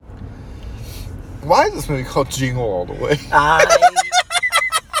Why is this movie called Jingle All The Way?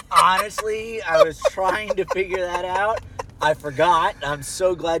 Honestly, I was trying to figure that out. I forgot. I'm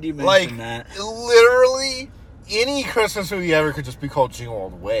so glad you mentioned that. Literally, any Christmas movie ever could just be called Jingle All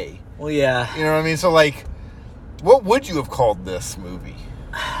The Way. Well, yeah. You know what I mean? So, like, what would you have called this movie?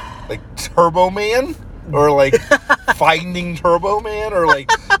 Like, Turbo Man? Or, like, Finding Turbo Man? Or, like,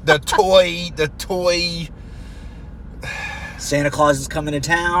 the toy... Santa Claus is coming to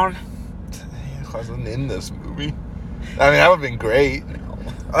town. Santa Claus isn't in this movie. I mean, that would have been great.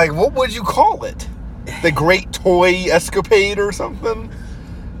 Like, what would you call it? The Great Toy Escapade or something?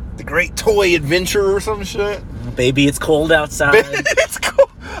 The Great Toy Adventure or some shit? Baby, it's cold outside. It's cold.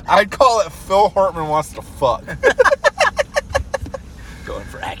 I'd call it Phil Hartman Wants to Fuck. Going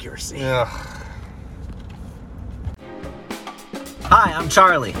for accuracy. Yeah. Hi, I'm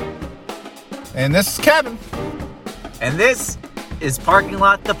Charlie. And this is Kevin. And this is Parking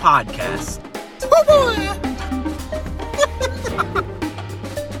Lot the Podcast. Oh boy!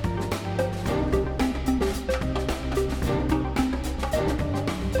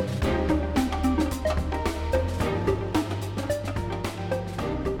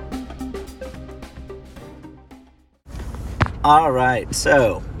 All right,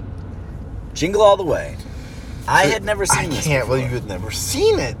 so Jingle All The Way. I had never seen this. I can't before. believe you'd never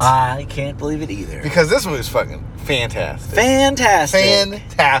seen it. I can't believe it either. Because this movie's fucking fantastic. Fantastic.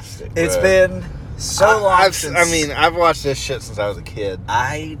 It's been so long since... I've watched this shit since I was a kid.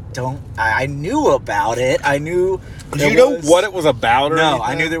 I knew about it. I knew... Did you know what it was about or No, anything?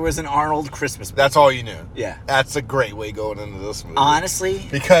 I knew there was an Arnold Christmas movie. That's all you knew? Yeah. That's a great way going into this movie. Honestly?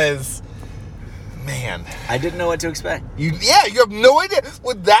 Because... Man. I didn't know what to expect. You have no idea.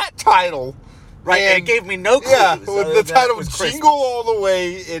 With that title... Right, it gave me no clues. Yeah, with the title was Christmas. Jingle All The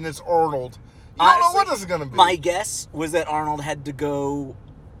Way, and it's Arnold. You don't know what this is going to be. My guess was that Arnold had to go,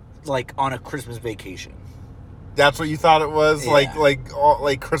 like, on a Christmas vacation. That's what you thought it was? Yeah.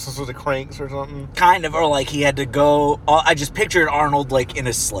 Like Christmas with the Cranks or something? Kind of, or like he had to go... I just pictured Arnold, like, in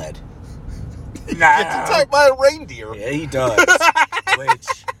a sled. He gets attacked by a reindeer. Yeah, he does. Which,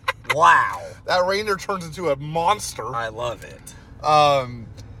 wow. That reindeer turns into a monster. I love it.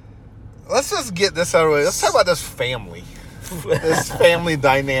 Let's just get this out of the way. Let's talk about this family. This family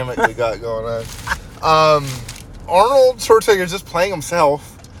dynamic we got going on. Arnold Schwarzenegger is just playing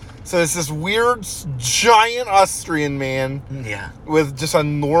himself. So it's this weird, giant Austrian man with just a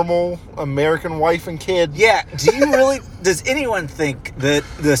normal American wife and kid. Yeah. Does anyone think that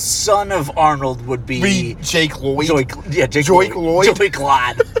the son of Arnold would be Jake Lloyd? Jake Lloyd. Joey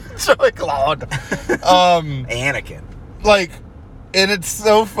Claude. Joey Claude. Anakin. Like... And it's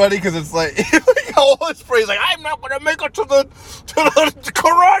so funny because it's like all his phrase, like, I'm not going to make it to the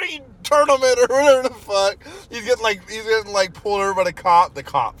karate tournament or whatever the fuck. He's getting pulled over by the cop. The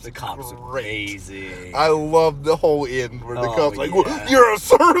cops crazy. I love the whole end where the cop's like, well, yeah. you're a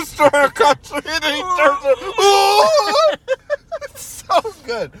service to our country. And he turns it. It's so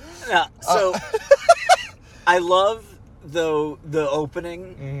good. Yeah, so I love the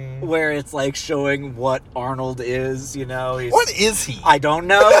opening where it's like showing what Arnold is, you know. What is he? I don't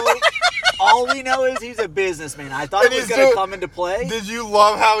know. All we know is he's a businessman. I thought it was going to come into play. Did you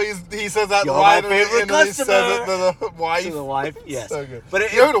love how he says that You're line my favorite and customer. he says it to the wife? To the wife, yes. So good.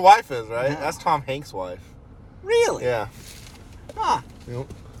 But you know who the wife is, right? That's Tom Hanks' wife. Really? Yeah. Huh.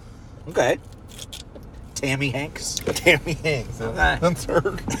 Yep. Okay. Tammy Hanks. Tammy Hanks. Okay. That's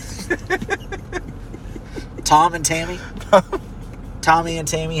her. Tom and Tammy? Tommy and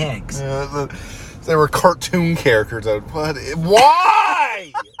Tammy Hanks. Yeah, they were cartoon characters.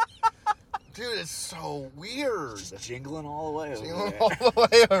 Why? Dude, it's so weird. Just jingling all the way over Jingling there. all the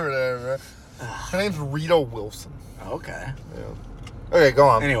way over there, bro. Her name's Rita Wilson. Okay. Yeah. Okay, go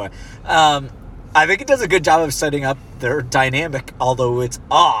on. Anyway, I think it does a good job of setting up their dynamic, although it's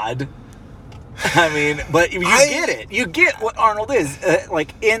odd. I mean, but you get it. You get what Arnold is,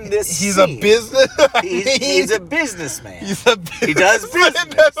 like, in this He's scene. A business... He's a businessman. He does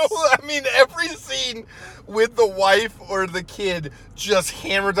business. I mean, every scene with the wife or the kid just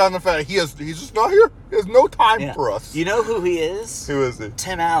hammered down the fact he's just not here. He has no time for us. You know who he is? Who is he?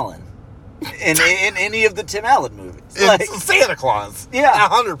 Tim Allen. In any of the Tim Allen movies. It's Santa Claus. Yeah.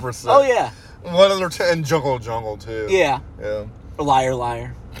 100%. Oh, yeah. One other... and Jungle, too. Yeah. Yeah. Liar,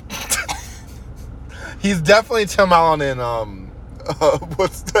 liar. He's definitely Tim Allen in,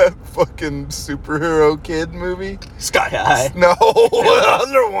 what's that fucking superhero kid movie? Sky High. No, the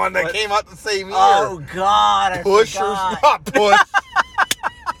other one that came out the same year. Oh, God, I Push forgot. or not Push?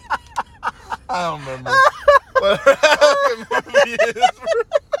 I don't remember what movie it is.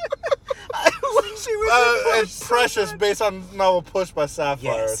 I she was It's Precious, based on novel Push by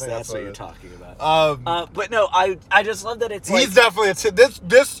Sapphire. Yes, I think that's what it you're is. talking about. But no, I just love that it's He's definitely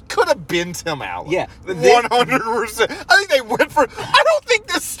this could have been Tim Allen. Yeah, 100%. I think they went for. I don't think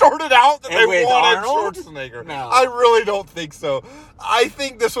this started out that And they with wanted Arnold? Schwarzenegger. No. I really don't think so. I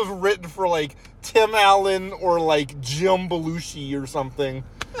think this was written for like Tim Allen or like Jim Belushi or something.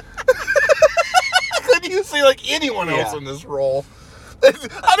 Couldn't you see like anyone else in this role? I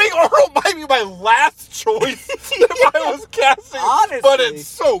think Arnold might be my last choice if I was casting. Honestly, but it's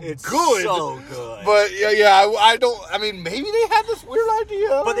so good. So good. But yeah, I don't. I mean, maybe they had this weird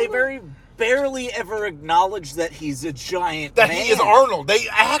idea. But they very barely ever acknowledge that he's a giant that man. he is Arnold. They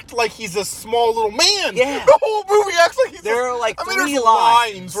act like he's a small little man. Yeah. The whole movie acts like he's. There are like I mean, three there's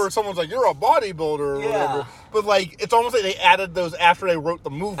lines where someone's like, "You're a bodybuilder" or whatever. But like, it's almost like they added those after they wrote the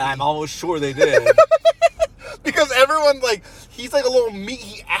movie. I'm almost sure they did. Because everyone like he's like a little meek.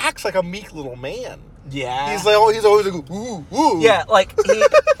 He acts like a meek little man. Yeah. He's always like ooh ooh. Yeah, like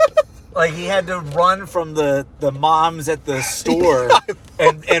he had to run from the moms at the store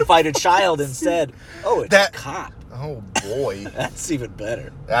and fight a child instead. Oh, it's a cop. Oh boy. That's even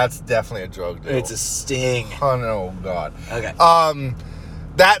better. That's definitely a drug deal. It's a sting. Oh god. Okay.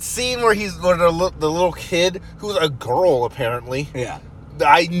 That scene where the little kid who's a girl apparently. Yeah.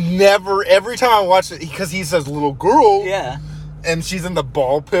 Every time I watch it, because he says little girl. Yeah. And she's in the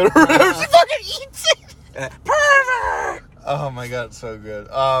ball pit or whatever, she fucking eats it. Pervert! Oh my god, so good.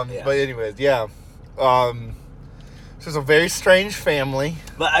 But anyways, yeah. It's just a very strange family.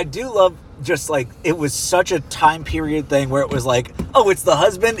 But I do love just like, it was such a time period thing where it was like, oh, it's the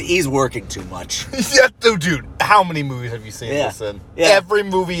husband, he's working too much. Yeah, dude, how many movies have you seen this in? Yeah. Every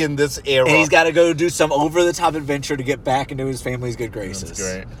movie in this era. And he's got to go do some over-the-top adventure to get back into his family's good graces. That's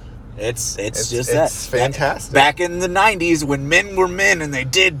great. It's just that. It's fantastic. Back in the 90s when men were men and they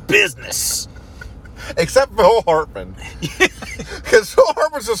did business. Except Phil Hartman. Because Phil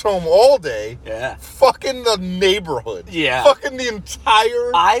Hartman's just home all day. Yeah. Fucking the neighborhood. Yeah. Fucking the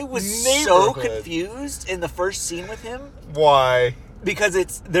entire I was so neighborhood. confused in the first scene with him. Why?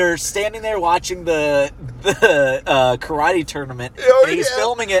 Because they're standing there watching the karate tournament, and he's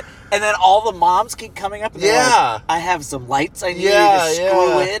filming it, and then all the moms keep coming up and they're like, I have some lights I need to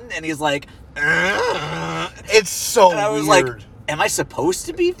screw in, and he's like, it's so weird. And I was like, am I supposed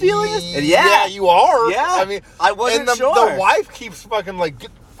to be feeling this? And yeah, you are. Yeah. I mean, I wasn't sure. The wife keeps fucking like, get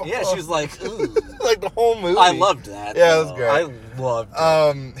the fuck yeah, off. she was like, ooh. Like the whole movie. I loved that. Yeah, it was great. I loved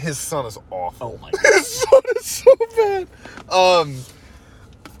it. His son is awful. Oh my God. His son is so bad.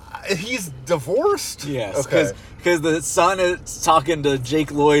 He's divorced? Yes, Okay. because the son is talking to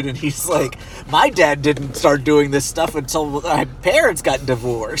Jake Lloyd, and he's like, my dad didn't start doing this stuff until my parents got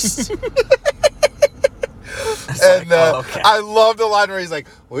divorced. And okay. I love the line where he's like,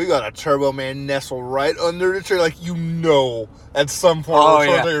 we got a Turbo Man nestled right under the tree. Like, at some point.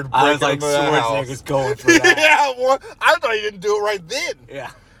 I was like, Schwarzenegger's going for that. Yeah, well, I thought he didn't do it right then. Yeah.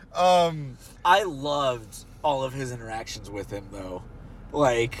 I loved all of his interactions with him, though.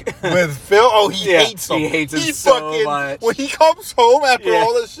 Like with Phil, he hates him. He hates him so much. When he comes home after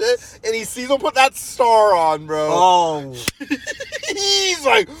all this shit, and he sees him put that star on, bro. Oh, he's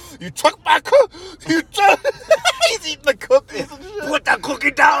like, "You took my cook. You took." He's eating the cookies. And shit. Put that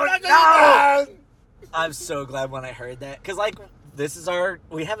cookie down. No. I'm so glad when I heard that, because like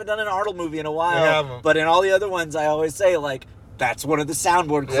we haven't done an Arnold movie in a while, but in all the other ones, I always say like that's one of the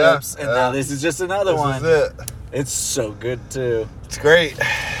soundboard clips, and now this is just another one. This is it. It's so good too. It's great.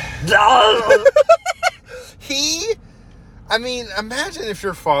 Imagine if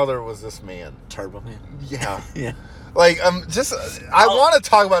your father was this man. Turbo Man. Yeah. Yeah. Like, I want to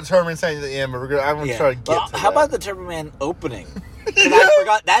talk about Turbo Man saying at the end, but I'm going to try to get to how that. about the Turbo Man opening? I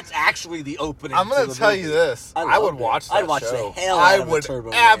forgot, that's actually the opening. I'm going to tell you this. I would watch that show. I'd watch the hell out of a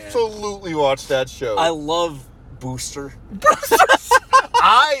Turbo Man. I would absolutely watch that show. I love Booster.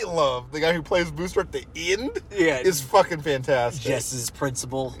 I love the guy who plays Booster at the end. Yeah. Is fucking fantastic. Jess's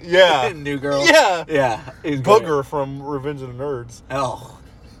principal. Yeah. New Girl. Yeah. Yeah. Booger from Revenge of the Nerds. Oh,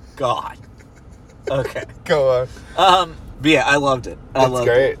 God. Okay. Go on. But yeah, I loved it. It's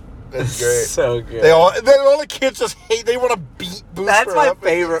great. It's great. So good. All the kids just hate. They want to beat Booster. That's my up.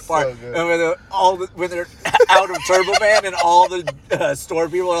 favorite part. So good. And when they're out of Turbo Man, and all the store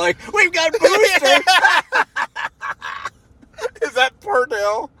people are like, "We've got Booster." Is that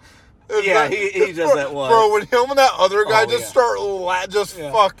Purnell? Yeah, he does that one. Bro, when him and that other guy start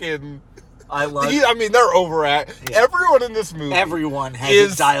fucking. I love they're overact. Yeah. Everyone in this movie. Everyone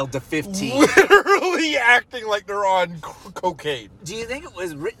has it dialed to 15. Literally acting like they're on cocaine. Do you think it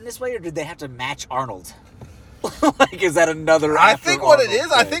was written this way, or did they have to match Arnold? Like, is that another? I think what it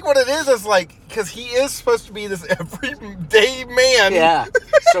is like, because he is supposed to be this everyday man. Yeah.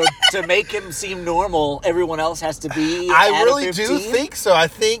 So to make him seem normal, everyone else has to be. I really do think so. I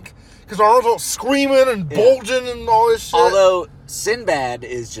think because Arnold's all screaming and bulging and all this shit. Although Sinbad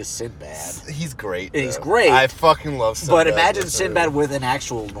is just Sinbad. He's great. He's great. I fucking love Sinbad. But imagine Sinbad with an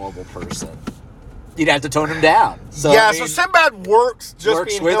actual normal person. You'd have to tone him down. So, so Sinbad works being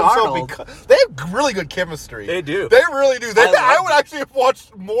with himself Arnold. because they have really good chemistry. They do. They really do. I would actually have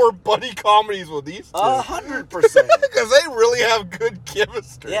watched more buddy comedies with these two. 100%. Because they really have good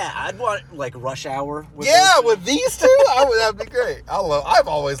chemistry. Yeah, I'd want like Rush Hour. With these two, that'd be great. I've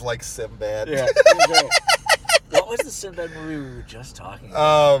always liked Sinbad. Yeah. What was the Sinbad movie we were just talking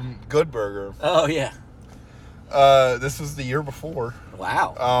about? Good Burger. Oh yeah. This was the year before.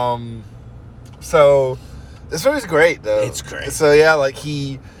 Wow. So this movie's great though. It's great. So yeah, like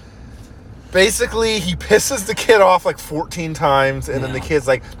he pisses the kid off like 14 times, and then the kid's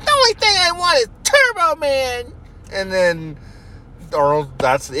like, the only thing I want is Turbo Man, and then Arnold,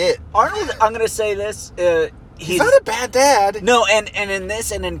 that's it. Arnold, I'm gonna say this. He's not a bad dad. No, and in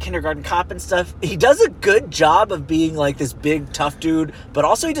this and in Kindergarten Cop and stuff, he does a good job of being like this big tough dude, but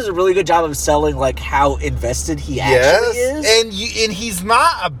also he does a really good job of selling like how invested he actually is. And he's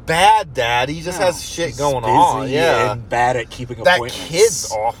not a bad dad. He just has shit going on. Yeah, and bad at keeping appointments. That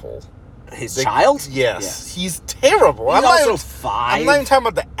kid's awful. His child? Yes. He's terrible. He's also 5. I'm not even talking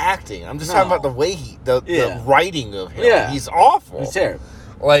about the acting. I'm just talking about the way the writing of him. Yeah. He's awful. He's terrible.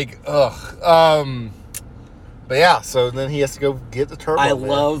 Like, ugh. But yeah, so then he has to go get the Turbo Man.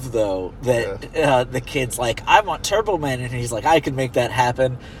 Love, though, that the kid's like, I want Turbo Man, and he's like, I can make that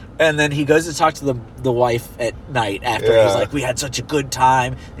happen. And then he goes to talk to the wife at night after. He's like, we had such a good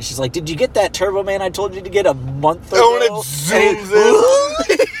time. And she's like, did you get that Turbo Man I told you to get a month ago? Oh, and it zooms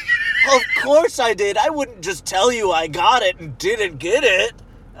in. Of course I did. I wouldn't just tell you I got it and didn't get it.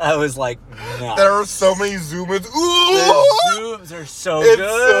 I was like, no. There are so many zoom-ins. Ooh! The zooms are so good.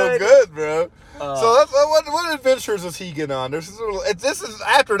 It's so good, bro. So that's what adventures is he getting on? This is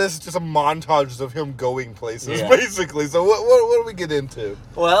just a montage of him going places, basically. So what do we get into?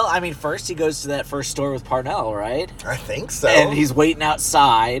 Well, I mean, first he goes to that first store with Parnell, right? I think so. And he's waiting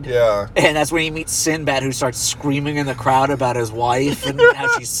outside. Yeah. And that's when he meets Sinbad, who starts screaming in the crowd about his wife and how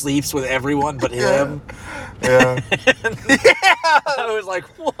she sleeps with everyone but him. Yeah. I was like,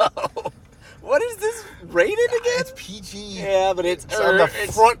 whoa. What is this rated again? It's PG. Yeah, but it's on the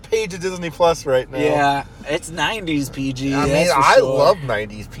front page of Disney Plus right now. Yeah, it's 90s PG. I mean, I love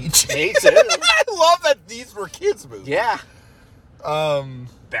 90s PG. Me too. I love that these were kids' movies. Yeah.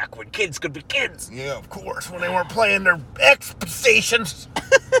 Back when kids could be kids. Yeah, of course, when they weren't playing their X stations.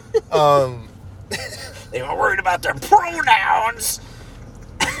 They were worried about their pronouns.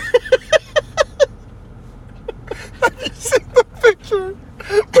 Have you seen the picture?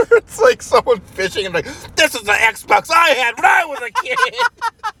 Where it's like someone fishing and like, this is the Xbox I had when I was a kid.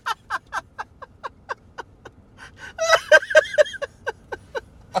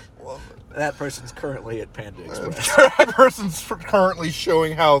 I love it. That person's currently at Panda Express. That person's currently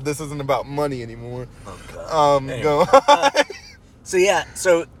showing how this isn't about money anymore. Oh, God. Anyway. Go on.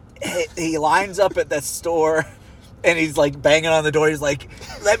 So he lines up at that store. And he's like banging on the door. He's like,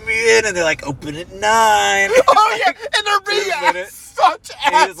 "Let me in!" And they're like, "Open at 9." Oh yeah, and they're being such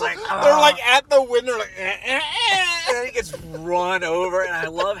assholes. Like, they're like at the window, like, and then he gets run over. And I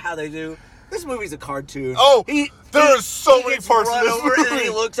love how they do. This movie's a cartoon. Oh, there are so many parts in this movie. And then he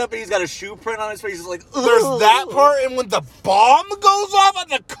looks up and he's got a shoe print on his face. He's like, ugh. There's that part, and when the bomb goes off at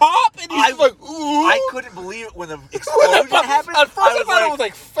the cop, and he's like, ooh. I couldn't believe it when the explosion happened. At first I thought it was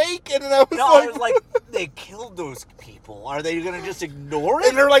like fake, and then I was like, they killed those people. Are they going to just ignore it?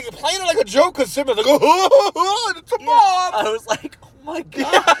 And they're like playing it like a joke because Simba's like, oh, and it's a bomb. I was like, oh my God.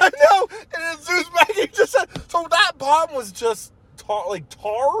 Yeah, I know. And it zooms back, and just said, so that bomb was just tar?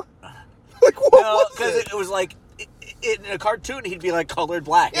 Like, what was it? Because it was like, in a cartoon, he'd be like colored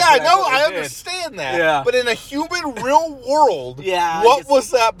black. Yeah, I know, I understand that. Yeah. But in a human real world, what was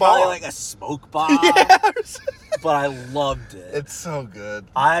that bomb? Probably like a smoke bomb. Yes. But I loved it. It's so good.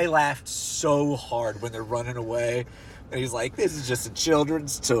 I laughed so hard when they're running away. And he's like, this is just a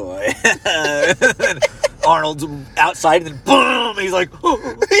children's toy. And Arnold's outside, and then boom, and he's like, oh.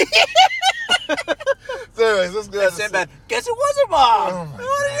 So anyways, let's go. Sinbad, guess it was a bomb. Oh my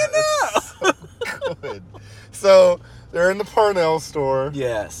what do you know? So good. So they're in the Parnell store.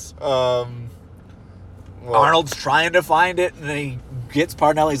 Yes. Well, Arnold's trying to find it, and then he gets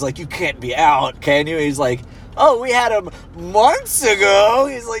Parnell. He's like, you can't be out, can you? He's like, oh, we had him months ago.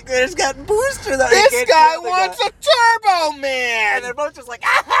 He's like, there's got Booster. This guy wants a Turbo Man. And they're both just like,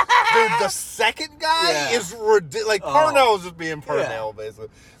 dude, the second guy is ridiculous. Like, Parnell is just being Parnell, basically.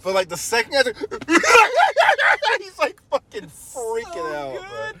 But, like, the second guy, he's, like, fucking freaking out,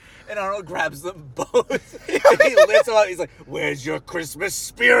 man. And Arnold grabs them both. And he lifts them up. He's like, where's your Christmas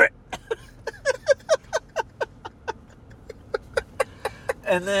spirit?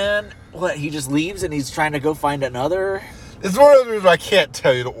 And then, what, he just leaves and he's trying to go find another? It's one of those reasons I can't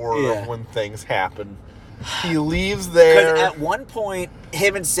tell you the order of when things happen. He leaves there. Because at one point,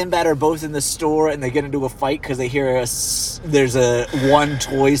 him and Sinbad are both in the store and they get into a fight because they hear there's a one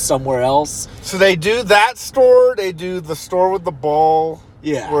toy somewhere else. So they do that store. They do the store with the ball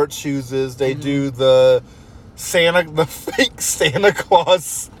where it chooses. They do the fake Santa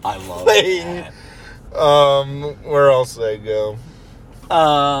Claus I love thing. That. Where else do they go?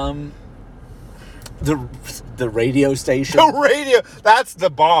 The radio station. The radio. That's the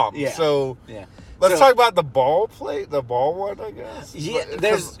bomb. Yeah. So let's talk about the ball one, I guess. Yeah.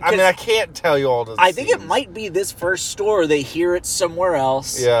 I can't tell you all the I think it might be this first store. They hear it somewhere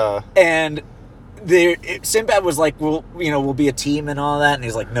else. Yeah. And Sinbad was like, we'll be a team and all that. And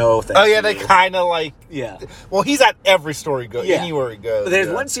he's like, no, thank you. Oh, yeah, they kind of like... Yeah. Well, he's at every store he goes, anywhere he goes. There's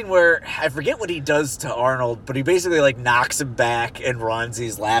one scene where, I forget what he does to Arnold, but he basically, like, knocks him back and runs.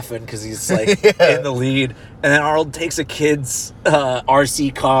 He's laughing because he's, like, in the lead. And then Arnold takes a kid's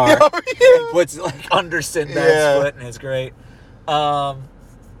RC car and puts it, like, under Sinbad's foot, and it's great. But,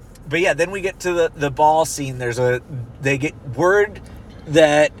 yeah, then we get to the ball scene. They get word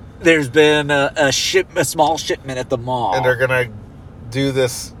that there's been a small shipment at the mall. And they're going to do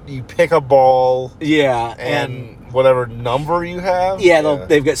this. You pick a ball. Yeah. And whatever number you have. Yeah,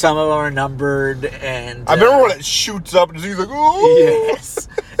 they've got some of them are numbered. And I remember when it shoots up and he's like, oh. Yes.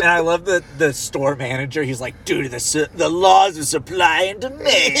 And I love the store manager. He's like, due to the laws of supply and demand,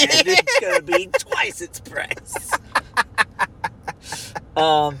 it's going to be twice its price.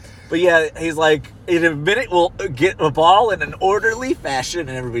 But yeah, he's like, in a minute we'll get a ball in an orderly fashion, and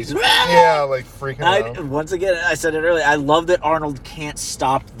everybody's like freaking out. Once again, I said it earlier, I love that Arnold can't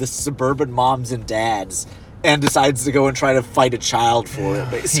stop the suburban moms and dads and decides to go and try to fight a child for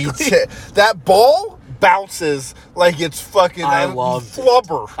it, basically. That ball bounces like it's fucking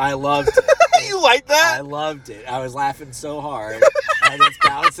flubber. I loved it. You like that? I loved it. I was laughing so hard. And it's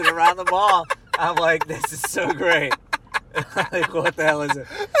bouncing around the ball. I'm like, this is so great. Like, what the hell is it?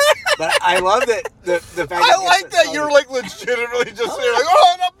 But I love that the fact I like that you're like legitimately just saying like,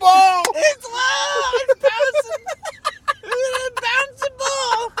 oh, the ball! It's low! It's bouncing! Bounce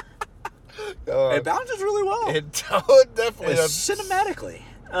ball! It bounces really well. It definitely does. Cinematically.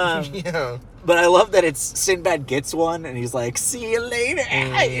 Yeah. But I love that it's Sinbad gets one and he's like, see you later.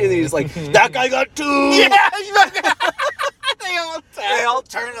 And he's like, that guy got two! Yeah! They all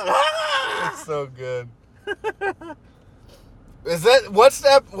turn them. It's so good. Is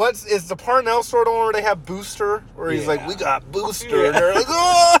the Parnell store the one where they have Booster? Where he's like, we got Booster. And they're like,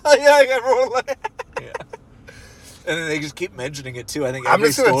 oh, yeah, everyone yeah. And then they just keep mentioning it too. I think I'm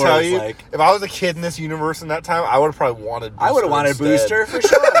just going to tell you, if I was a kid in this universe in that time, I would have probably wanted Booster. I would have wanted Booster for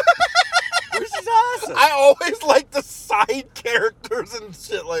sure. Booster's awesome. I always like the side characters and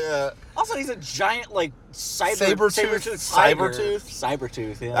shit like that. Also, he's a giant, like, Sabertooth,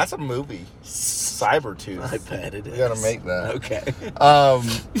 yeah. That's a movie. Sabertooth. I bet it is. You gotta make that. Okay.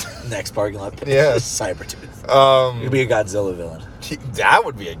 Next parking lot. Yeah. Sabertooth. It'd be a Godzilla villain. That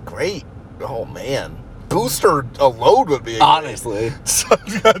would be a great. Oh man, Booster alone would be honestly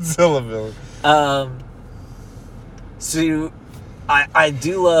Godzilla villain. So I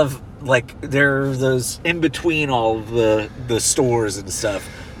do love, like, there are those in between all of the stores and stuff.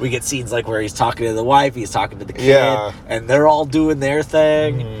 We get scenes like where he's talking to the wife, he's talking to the kid, and they're all doing their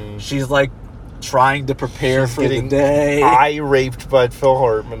thing. Mm-hmm. She's like trying to prepare for the day. I raped by Phil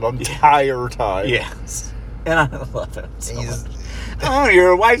Hartman the entire time. Yes. And I love him so much. Oh,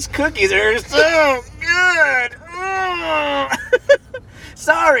 your wife's cookies are so good.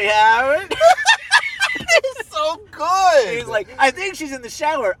 Sorry, Howard. It's so good. He's like, I think she's in the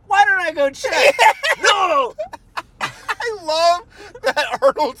shower. Why don't I go check? No. I love that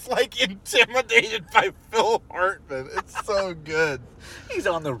Arnold's like intimidated by Phil Hartman. It's so good. He's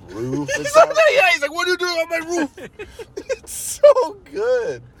on the roof. He's like, what are you doing on my roof? It's so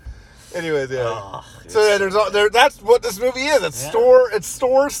good. Anyways, yeah. That's what this movie is. It's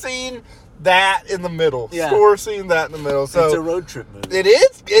store scene, that in the middle. Yeah. Store scene, that in the middle. So it's a road trip movie. It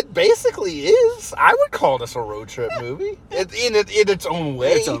is. It basically is. I would call this a road trip movie. In its own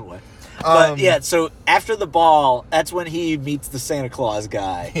way. Its own way. But yeah, so after the ball, that's when he meets the Santa Claus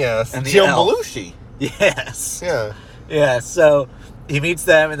guy. Yes, and Jim Belushi. Yes. Yeah. Yeah, so he meets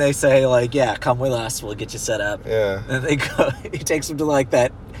them and they say, like, yeah, come with us, we'll get you set up. Yeah. And they go, he takes them to, like,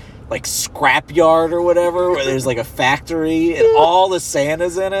 that, like, scrap yard or whatever, where there's, like, a factory and all the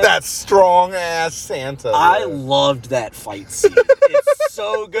Santa's in it. That strong-ass Santa. I loved that fight scene. It's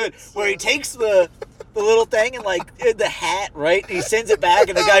so good. Where he takes the little thing and, like, the hat, right? And he sends it back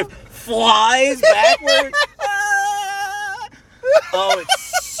and the guy flies backwards. Oh,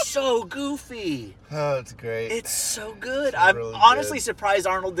 it's so goofy. Oh, it's great. It's so good. It's I'm really honestly good. surprised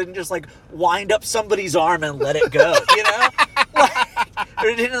Arnold didn't just, like, wind up somebody's arm and let it go, you know? Or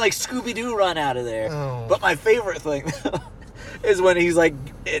he didn't, like, Scooby-Doo run out of there. Oh. But my favorite thing, though, is when he's, like,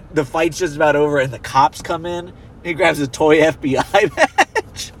 the fight's just about over and the cops come in, and he grabs a toy FBI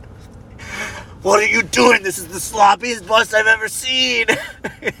badge. What are you doing? This is the sloppiest bust I've ever seen.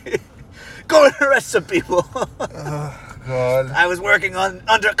 Go and arrest some people. Oh, God. I was working on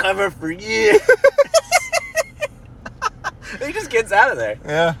undercover for years. He just gets out of there.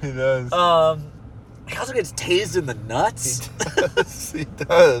 Yeah, he does. He also gets tased in the nuts. He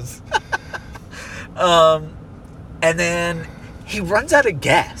does. And then he runs out of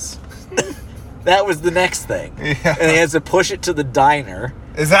gas. That was the next thing. Yeah. And he has to push it to the diner.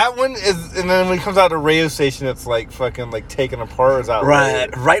 Is that when and then when he comes out of the radio station, it's like fucking like taken apart? Or is that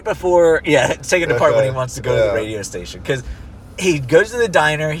Right before, it's taken apart when he wants to go to the radio station. Because he goes to the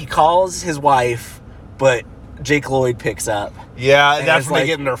diner, he calls his wife, but Jake Lloyd picks up. Yeah, and that's when like, they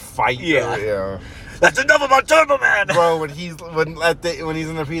get in their fight. Yeah. That's enough about Turbo Man! Bro, when he's in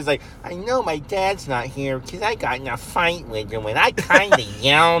the he's like, I know my dad's not here because I got in a fight with him and I kind of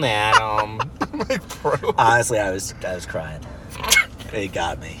yelled at him. I'm like, bro. Honestly, I was crying. It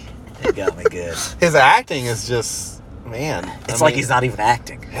got me. It got me good. His acting is just, man. It's like he's not even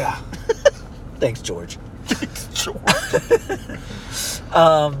acting. Yeah. Thanks, George. George.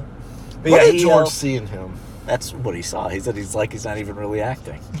 But what did George see in him? That's what he saw. He said he's not even really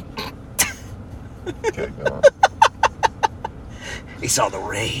acting. Okay, go on. He saw the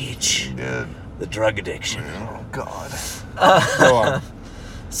rage. He did. The drug addiction. Oh, God. Go on.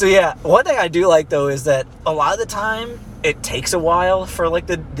 So, yeah, one thing I do like, though, is that a lot of the time, it takes a while for, like,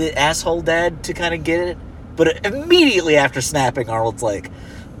 the asshole dad to kind of get it. But immediately after snapping, Arnold's like,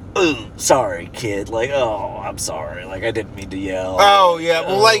 ooh, sorry, kid. Like, oh, I'm sorry. Like, I didn't mean to yell. Oh, yeah.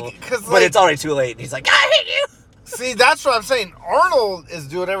 Well, like, because, But it's already too late. And he's like, I hate you. See, that's what I'm saying. Arnold is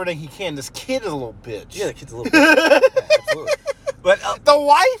doing everything he can. This kid is a little bitch. Yeah, the kid's a little bitch. Yeah, absolutely. But the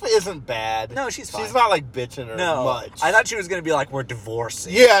wife isn't bad. No, she's fine. She's not like bitching or much. I thought she was gonna be like, we're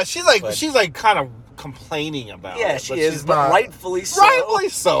divorcing. Yeah, she's like kind of complaining about it. Yeah, she is, she's but not, rightfully so. Rightfully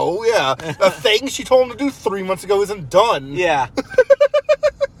so, yeah. The thing she told him to do 3 months ago isn't done. Yeah.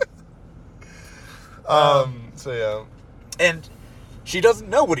 So yeah. And she doesn't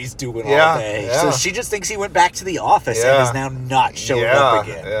know what he's doing all day. Yeah. So she just thinks he went back to the office and is now not showing up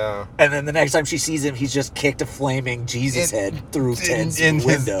again. Yeah. And then the next time she sees him, he's just kicked a flaming Jesus head through Ted's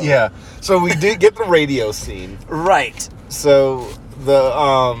window. Yeah. So we did get the radio scene. Right. So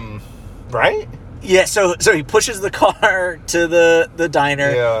right? Yeah, so he pushes the car to the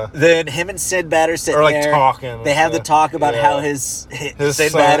diner. Yeah. Then him and Sinbad are sitting there. Talking. They have the talk about how his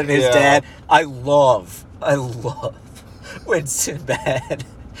Sinbad son, and his dad. I love when Sinbad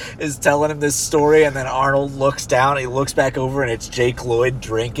is telling him this story, and then Arnold looks down, he looks back over, and it's Jake Lloyd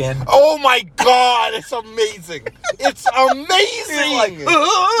drinking. Oh my God, it's amazing. It's amazing.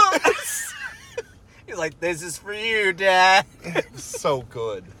 He's like, this is for you, Dad. It's so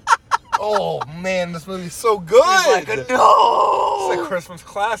good. Oh man, this movie's so good. He's like, no. It's a Christmas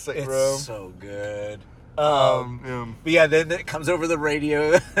classic, bro. It's so good. Yeah. But yeah, then it comes over the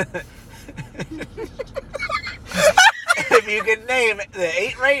radio. If you can name the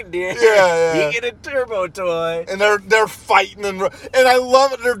 8 reindeer, you get a turbo toy. And they're fighting and I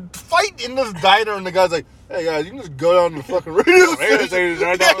love it. They're fighting in this diner, and the guy's like, "Hey guys, you can just go down to the fucking radio station."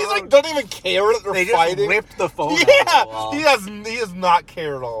 Yeah, he's like, don't even care that they're fighting. Just ripped the phone. Yeah, he does not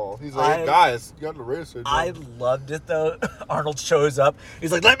care at all. He's like, "Hey guys, you got the radio station." I loved it though. Arnold shows up.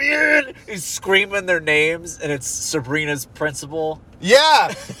 He's like, "Let me in!" He's screaming their names, and it's Sabrina's principal.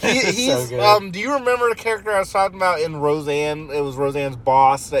 Yeah, he's. So good. Do you remember the character I was talking about in Roseanne? It was Roseanne's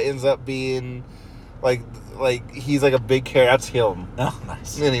boss that ends up being like he's like a big character. That's him. Oh,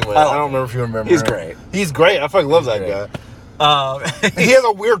 nice. Anyway, I don't remember if you remember. He's great. He's great. I fucking love that guy. He has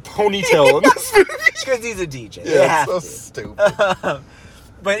a weird ponytail in this movie because he's a DJ. Yeah, it's so stupid.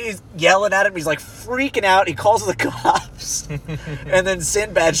 But he's yelling at him. He's like freaking out. He calls the cops. And then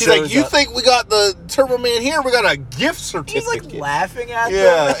Sinbad shows up. He's like, you think we got the Turbo Man here? We got a gift certificate. He's like laughing at them.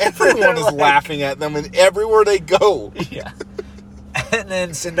 Yeah, everyone is laughing at them and everywhere they go. Yeah. And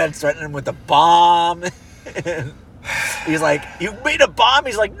then Sinbad's threatening him with a bomb. He's like, you made a bomb?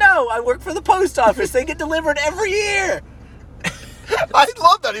 He's like, no, I work for the post office. They get delivered every year. I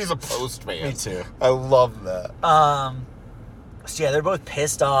love that he's a postman. Me too. I love that. So yeah, they're both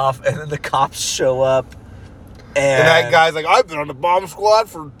pissed off, and then the cops show up. And that guy's like, I've been on the bomb squad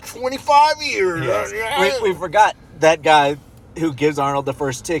for 25 years. Yes. We forgot that guy who gives Arnold the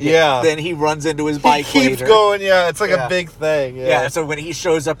first ticket. Yeah. Then he runs into his bike He keeps later. going, yeah. It's like a big thing. Yeah, so when he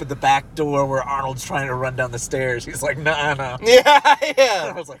shows up at the back door where Arnold's trying to run down the stairs, he's like, no. Yeah. And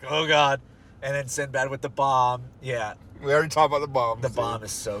I was like, oh, God. And then Sinbad with the bomb. Yeah. We already talked about the bomb. The bomb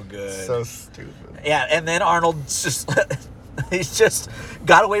is so good. So stupid. Yeah, and then Arnold's just... He's just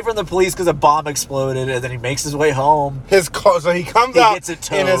got away from the police because a bomb exploded, and then he makes his way home. His car, so he comes out, gets it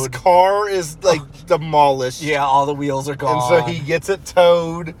towed. and his car is like demolished. Yeah, all the wheels are gone. And so he gets it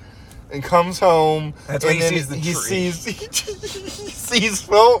towed and comes home. That's when he sees the he tree. He sees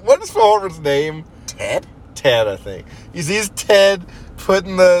Phil. What is Phil Hartman's name? Ted? Ted, I think. He sees Ted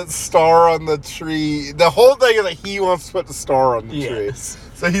putting the star on the tree. The whole thing is that he wants to put the star on the tree.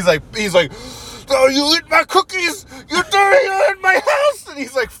 So he's like. Oh, you eat my cookies! You're in my house! And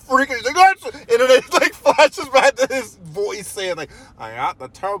he's like freaking. He's like, that's... And then it like flashes back to his voice saying like, I got the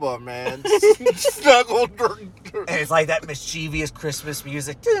Turbo Man snuggled. And it's like that mischievous Christmas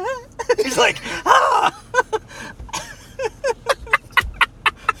music. He's like, ah!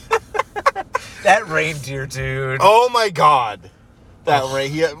 That reindeer, dude. Oh my God.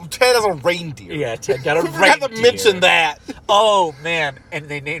 Ted has a reindeer. Yeah, Ted got a reindeer. I forgot to mention that. Oh, man. And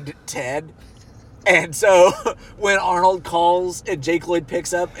they named it Ted. And so when Arnold calls and Jake Lloyd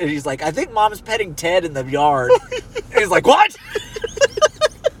picks up, and he's like, I think Mom's petting Ted in the yard. And he's like, what?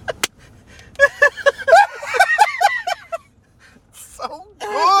 So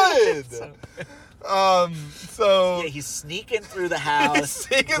good. Yeah, he's sneaking through the house,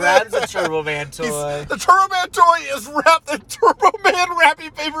 grabs the Turbo Man toy. The Turbo Man toy is wrapped in Turbo Man wrapping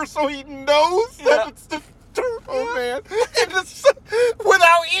paper so he knows that it's the Turbo Man. And it's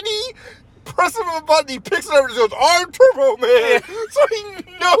without any pressing of a button, he picks it up and goes, I'm Turbo Man. So he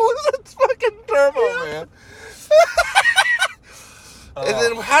knows it's fucking Turbo Man. And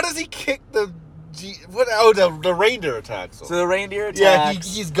then how does he kick the reindeer attacks him. So the reindeer attacks.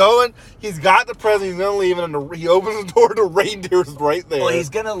 Yeah, he's going. He's got the present. He's going to leave, and he opens the door. The reindeer's right there. Well, he's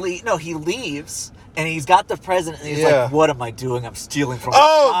going to leave. No, he leaves, and he's got the present, and he's like, what am I doing? I'm stealing from a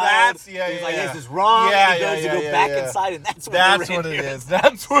child. He's like, this is wrong. Yeah, he goes to go back inside, and that's what it is.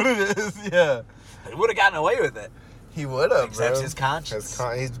 That's what it is, yeah. He would have gotten away with it. He would have, except his conscience.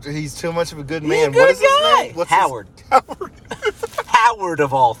 He's too much of a good man. What is his name? Howard. Howard. Howard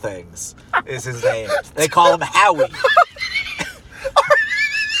of all things is his name. They call him Howie.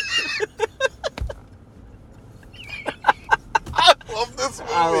 I love this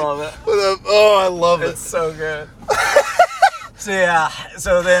movie. I love it. I love it. It's so good. So yeah,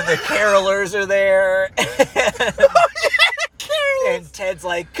 so then the carolers are there. And Ted's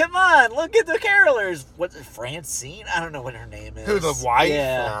like, come on, look at the carolers. What's it, Francine? I don't know what her name is. Who, the wife?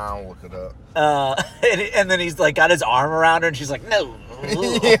 Yeah. I'll look it up. And then he's like got his arm around her, and she's like, no.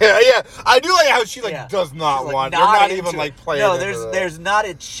 yeah. I do like how she does not want. They're not even like playing. No, there's not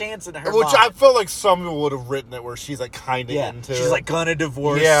a chance in her. Which mind. I feel like someone would have written it where she's like kind of into. She's like gonna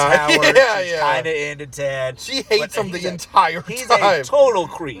divorce Howard. She's kind of into Ted. She hates him the entire time. He's a total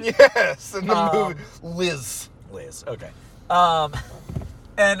creep. Yes, in the movie, Liz. Okay.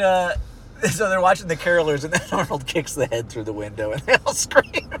 And so they're watching the carolers, and then Arnold kicks the head through the window, and they all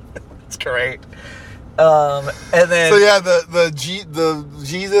scream. It's great. And then the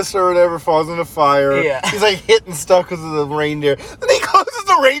Jesus or whatever falls in the fire. Yeah, he's like hitting stuff because of the reindeer. Then he closes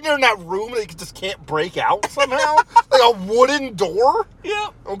the reindeer in that room, and he just can't break out somehow, like a wooden door.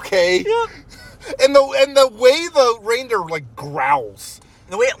 Yep. Okay. Yep. And the way the reindeer like growls,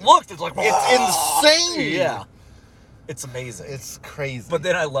 the way it looked, it's like it's insane. Yeah. It's amazing. It's crazy. But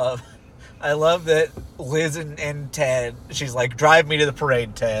then I love that Liz and Ted, she's like, drive me to the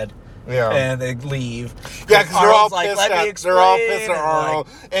parade, Ted. Yeah. And they leave. Yeah, because they're all like, pissed They're all pissed at Arnold.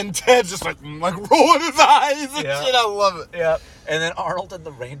 And Ted's just like rolling his eyes and shit. I love it. Yeah. And then Arnold and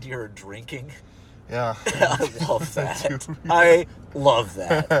the reindeer are drinking. Yeah. I love that. I love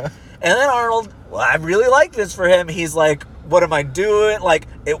that. And then Arnold, I really like this for him. He's like, what am I doing? Like,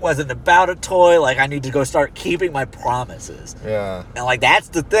 it wasn't about a toy. Like, I need to go start keeping my promises. Yeah. And, like, that's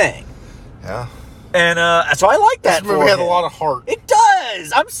the thing. Yeah. And so I like that. This movie has a lot of heart. It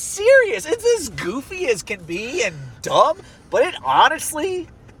does. I'm serious. It's as goofy as can be and dumb, but it honestly,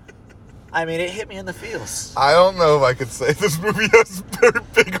 I mean, it hit me in the feels. I don't know if I could say this movie has very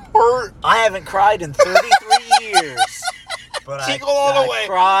big heart. I haven't cried in 33 years. But Jingle All The Way.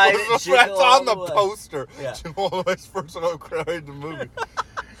 Cried, That's on the poster. Yeah. Jingle All The Way's first time I cried in the movie.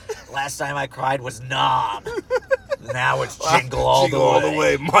 Last time I cried was Nom. Now it's Jingle All The Way. Jingle All The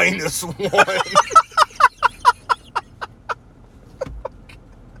Way -1.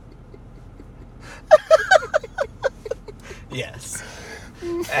 Yes.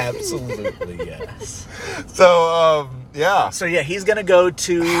 Absolutely, yes. So, yeah. So, yeah, he's going to go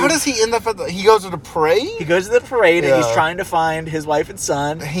to... How does he end up at he goes to the parade? He goes to the parade, and he's trying to find his wife and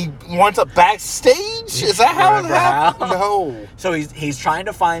son. He winds up backstage? Is that how it happened? No. So he's trying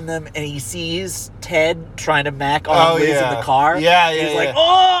to find them, and he sees Ted trying to mack on Liz in the car. Yeah, He's like,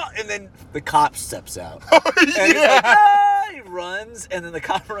 oh! And then the cop steps out. And he's like, ah! He runs, and then the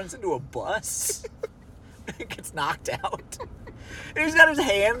cop runs into a bus. He gets knocked out. And he's got his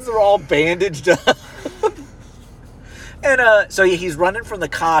hands, they're all bandaged up. And so he's running from the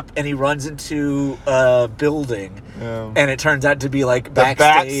cop, and he runs into a building, and it turns out to be like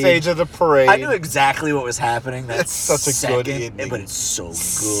backstage of the parade. I knew exactly what was happening. That's such a good ending, but it's so good.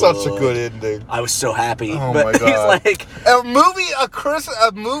 Such a good ending. I was so happy. Oh but my god! He's like a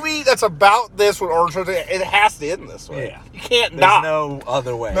movie that's about this with Arnold Schwarzenegger. It has to end this way. Yeah, you can't There's not. no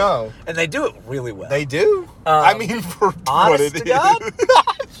other way. No, and they do it really well. They do. I mean, for honest to God.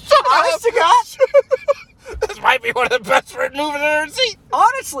 Honest to God. This might be one of the best written movies I've ever seen.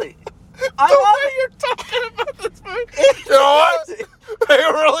 Honestly. I love way you're talking about this movie. You know what? They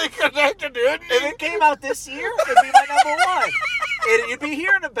really connected, didn't If it came out this year, it'd be my number one. You'd be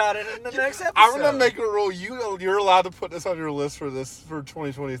hearing about it in the next episode. I'm going to make a rule. You're allowed to put this on your list for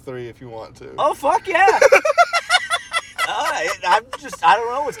 2023 if you want to. Oh, fuck yeah. I don't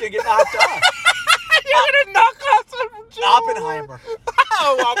know what's going to get knocked off. You're going to knock off some Oppenheimer.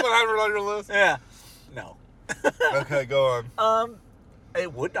 Oh, Oppenheimer's on your list? Yeah. No. Okay, go on.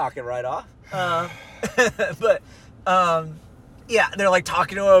 It would knock it right off. But, yeah, they're like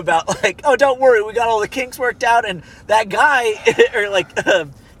talking to him about like, oh, don't worry, we got all the kinks worked out, and that guy, or like,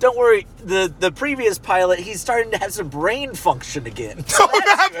 don't worry, the previous pilot, he's starting to have some brain function again. So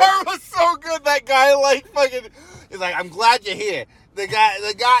that part was so good. That guy, like, fucking, he's like, I'm glad you're here. The guy,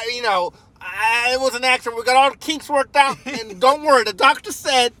 you know, it was an accident. We got all the kinks worked out, and don't worry, the doctor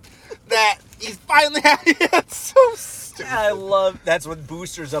said that he's finally happy. It's so stupid. I love that's when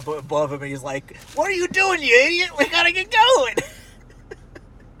Booster's up above him and he's like, what are you doing, you idiot? We gotta get going.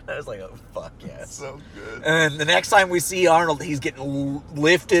 I was like, oh, fuck yes. So good. And then the next time we see Arnold, he's getting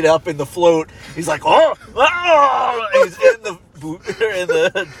lifted up in the float. He's like, oh! He's in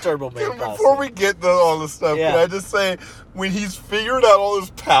the Turbo Man costume. Before we get to all this stuff, Yeah. can I just say, when he's figured out all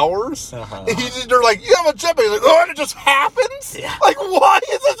his powers, they're like, you have a jetpack. He's like, oh, and it just happens? Yeah. Like, why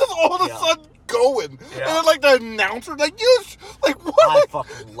is it just all of a sudden going? Yeah. And then, like, the announcer, like, like, what? I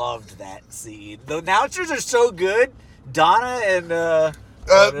fucking loved that scene. The announcers are so good. Donna and,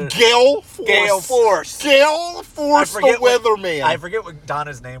 Gale Force. Gale Force. Gale Force, the weatherman. I forget what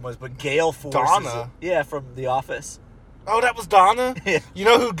Donna's name was, but Gale Force. Donna? Yeah, from The Office. Oh, that was Donna? Yeah. You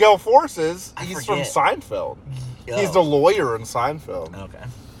know who Gale Force is? I He's forget. from Seinfeld. Oh. He's the lawyer in Seinfeld. Okay.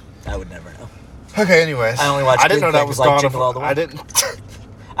 I would never know. Okay, anyways. I only watched I didn't know that was Donna. Jingle All The Way. I didn't.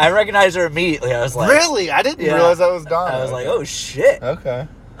 I recognized her immediately. I was like... Really? I didn't realize that was Donna. I was like, oh, shit. Okay.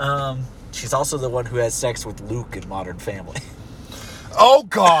 She's also the one who has sex with Luke in Modern Family. Oh,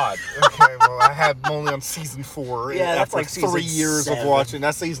 God. Okay, well, I had only on season 4. Yeah, that's after like season 3 years 7. of watching.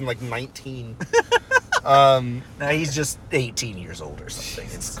 That's season, like, 19. Now he's just 18 years old or something.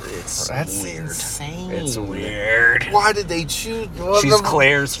 It's that's weird. Insane. It's weird. Why did they choose? She's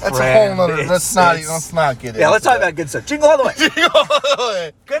Claire's that's friend. A whole nother. Let's not get into Yeah, let's talk that. about good stuff. Jingle All The Way. Jingle All The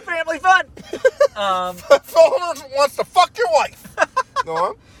Way. Good family fun. Fulmer wants to fuck your wife. Go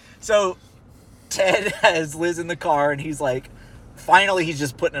on. So Ted has Liz in the car, and he's like, finally, he's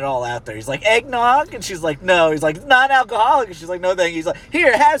just putting it all out there. He's like, eggnog? And she's like, no. He's like, non-alcoholic. And she's like, no, thank you. He's like,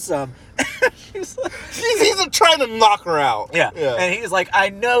 here, have some. She's like, he's trying to knock her out. Yeah. And he's like, I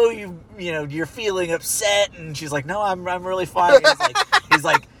know you're feeling upset. And she's like, no, I'm really fine. He's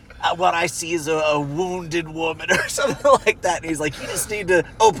like, what I see is a wounded woman or something like that. And he's like, you just need to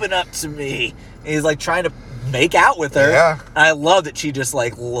open up to me. And he's like trying to make out with her. Yeah. And I love that she just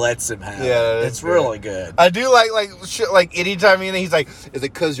like lets him have it. It's really good. I do like shit, like anytime he's like, is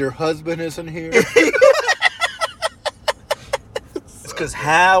it because your husband isn't here? It's because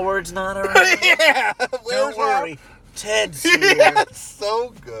Howard's not around. Yeah. Don't worry. Ted's here. Yeah, it's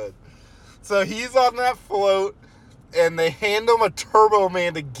so good. So he's on that float, and they hand him a Turbo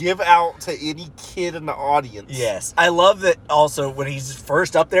Man to give out to any kid in the audience. Yes. I love that also when he's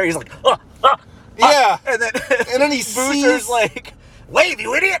first up there, he's like, yeah. And then he Booster's sees... like, wave,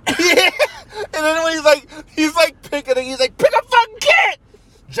 you idiot. Yeah. And then when he's like picking, he's like, pick a fucking kid!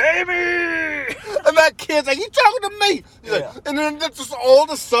 Jamie! And that kid's like, he's talking to me! He's like, and then just all of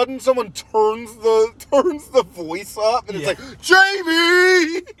a sudden someone turns the voice up and it's like,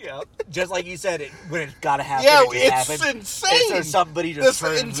 Jamie! Yeah. Just like you said, when it's gotta happen, it's insane. There's somebody just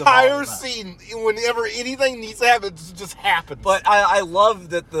this entire scene, whenever anything needs to happen, it just happens. But I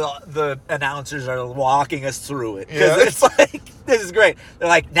love that the announcers are walking us through it. Because it's like, this is great. They're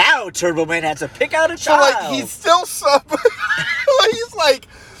like, now Turbo Man has to pick out a child. So, like, he's still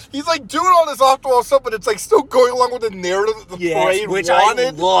he's like doing all this off-the-wall stuff, but it's like still going along with the narrative that the parade which wanted.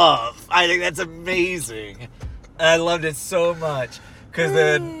 I love. I think that's amazing. I loved it so much. Because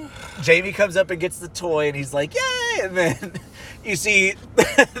then Jamie comes up and gets the toy, and he's like, yay! And then you see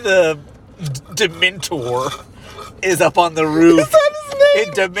the Dementor is up on the roof. Is that his name?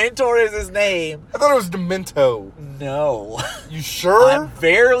 And Dementor is his name. I thought it was Demento. No. You sure? I'm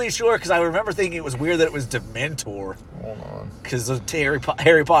fairly sure, because I remember thinking it was weird that it was Dementor. Hold on. Because of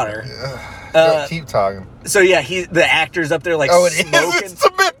Harry Potter. Keep talking. So yeah, the actor's up there like smoking. It's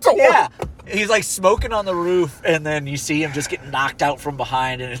Dementor. Yeah. He's like smoking on the roof, and then you see him just get knocked out from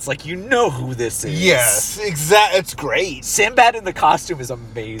behind, and it's like, you know who this is. Yes, exactly. It's great. Sinbad in the costume is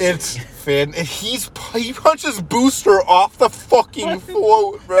amazing. It's Finn, and he punches Booster off the fucking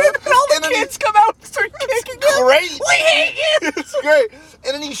float, bro. And all the kids come out and start kicking him. Great. We hate you. It's great.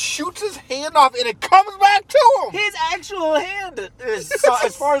 And then he shoots his hand off, and it comes back to him. His actual hand is,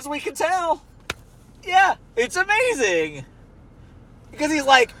 as far as we can tell. Yeah, it's amazing. Because he's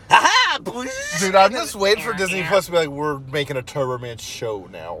like, ha-ha! Dude, I'm just waiting for Disney Plus to be like, we're making a Turbo Man show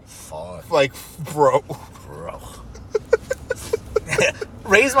now. Fuck. Like, bro.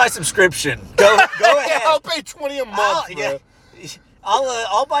 Raise my subscription. Go ahead. I'll pay $20 a month, bro.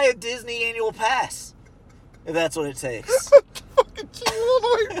 I'll buy a Disney annual pass. If that's what it takes. Fucking Jingle All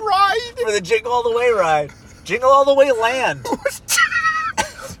The Way ride. For the Jingle All The Way ride. Jingle All The Way land.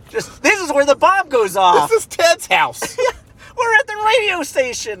 This is where the bomb goes off. This is Ted's house. We're at the radio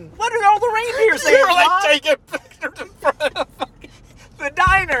station. What are all the reindeer saying? You're like taking pictures in front of the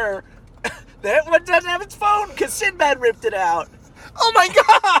diner. That one doesn't have its phone because Sinbad ripped it out. Oh my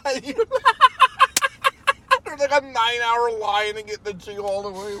god! There's like a 9-hour line to get the Jingle All The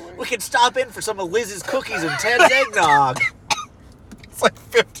Way. We can stop in for some of Liz's cookies and Ted's eggnog. It's like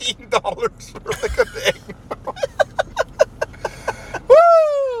 $15 for like an eggnog.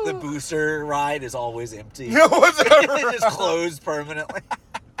 The booster ride is always empty. No one's ever. It just closed permanently.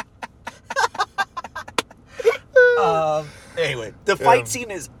 Anyway, the fight scene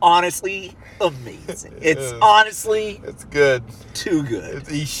is honestly amazing. It's honestly... It's good. Too good.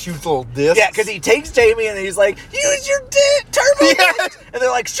 He shoots little discs. Yeah, because he takes Jamie and he's like, use your Turbo Man! And they're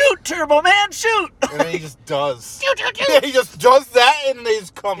like, shoot, Turbo Man, shoot! And then he just does. Yeah, he just does that and they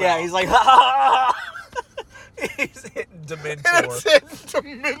just come out. Yeah, he's like, ha ha ha! He's hitting Dementor. And it's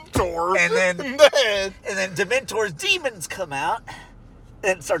hitting Dementor. And then Dementor's demons come out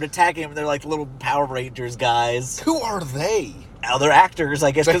and start attacking him. They're like little Power Rangers guys. Who are they? Now they're actors,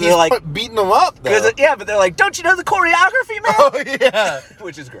 I guess, because they're like beating them up. Yeah, but they're like, don't you know the choreography, man? Oh yeah,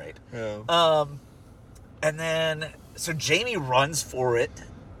 which is great. Yeah. And then so Jamie runs for it,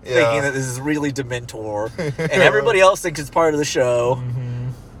 thinking that this is really Dementor, and everybody else thinks it's part of the show,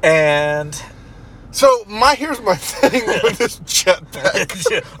 and. So here's my thing with this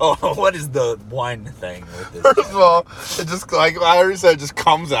jetpack. Oh, what is the wine thing with this? First of all, it just, like I already said, it just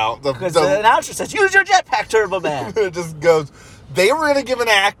comes out. Because the announcer says, use your jetpack, Turbo Man. It just goes. They were going to give an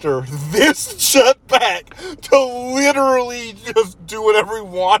actor this jetpack to literally just do whatever he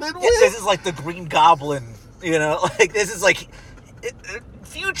wanted with. This is like the Green Goblin, like this is like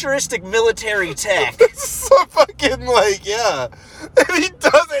futuristic military tech. It's so fucking and he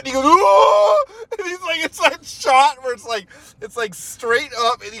does it and he goes, whoa! And he's like, it's that shot where it's like straight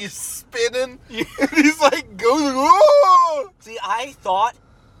up and he's spinning and he's like goes, whoa! See, I thought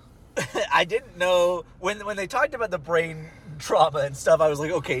I didn't know when they talked about the brain trauma and stuff. I was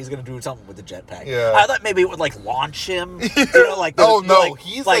like, okay, he's gonna do something with the jetpack. Yeah. I thought maybe it would like launch him.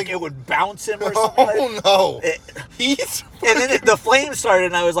 He's like it would bounce him or something. Oh no, And then the flames started,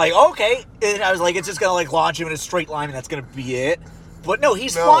 and I was like, okay. And I was like, it's just gonna like launch him in a straight line, and that's gonna be it. But no,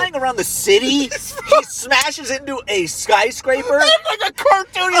 he's flying around the city. He smashes into a skyscraper. Like a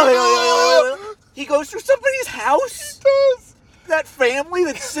cartoon. He goes through somebody's house. He does. That family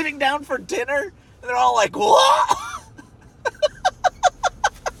that's sitting down for dinner, and they're all like, what?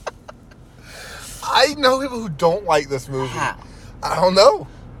 I know people who don't like this movie. How? I don't know.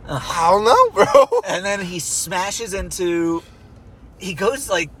 I don't know, bro. And then he smashes into... He goes,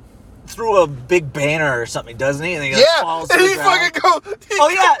 like... through a big banner or something, doesn't he? And he falls to and the he ground. fucking goes. Oh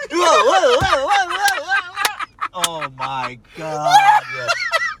yeah! Oh my god! Yeah.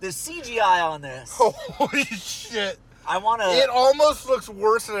 The CGI on this. Holy shit! I want to. It almost looks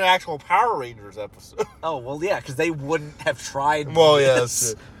worse than an actual Power Rangers episode. Oh well, yeah, because they wouldn't have tried. Well,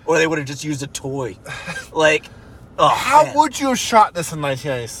 this, yeah, or they would have just used a toy. Like, oh, how man. would you have shot this in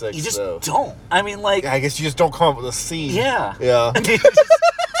 1996? You just though? don't. I mean, like, I guess you just don't come up with a scene. Yeah, yeah.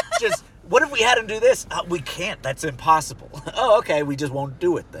 just what if we had him do this? We can't. That's impossible. Oh, okay, we just won't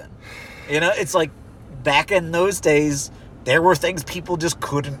do it then. You know, it's like back in those days, there were things people just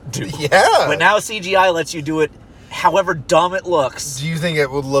couldn't do. Yeah, but now CGI lets you do it. However dumb it looks. Do you think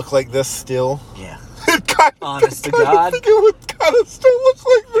it would look like this still? Yeah. Honest to God. I think it would kind of still look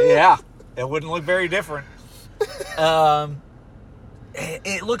like this. Yeah. It wouldn't look very different.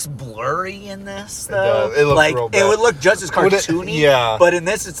 It looks blurry in this, though. It looks like, real bad. It would look just as cartoony. Yeah. But in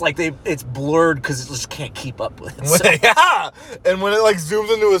this, it's like it's blurred because it just can't keep up with it. So. Yeah. And when it like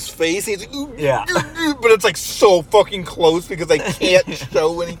zooms into his face, he's like, ooh, yeah. But it's like so fucking close because they can't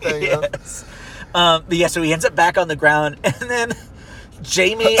show anything. Yes. But yeah, so he ends up back on the ground, and then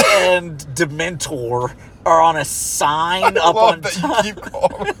Jamie and Dementor are on a sign up on top. You keep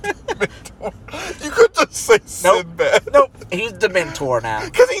calling him Dementor. You could just say Sinbad. Nope, he's Dementor now.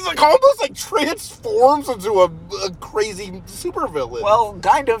 Because he's like almost like transforms into a crazy supervillain. Well,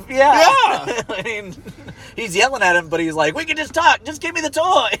 kind of, yeah. Yeah. I mean, he's yelling at him, but he's like, we can just talk. Just give me the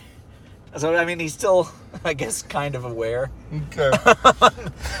toy. So, I mean, he's still, I guess, kind of aware. Okay.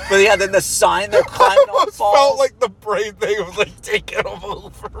 But yeah, then the sign they're climbing on falls. Felt like the brain thing was like taking him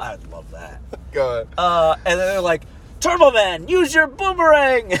over. I'd love that. Go ahead. And then they're like, Turbo Man, use your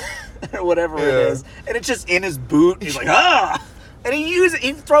boomerang! Or whatever it is. And it's just in his boot. He's like, ah! And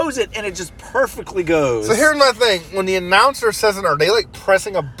he throws it, and it just perfectly goes. So here's my thing. When the announcer says it, are they like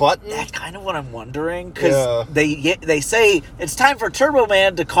pressing a button? That's kind of what I'm wondering. Because they say, it's time for Turbo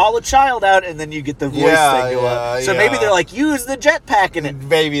Man to call a child out, and then you get the voice thing go up. So maybe they're like, use the jetpack, and it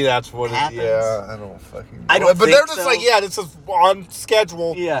maybe that's what happens. I don't fucking know. I don't But think they're just like, this is on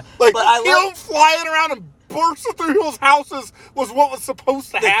schedule. Yeah. Like, but him flying around and bursting through people's houses was what was supposed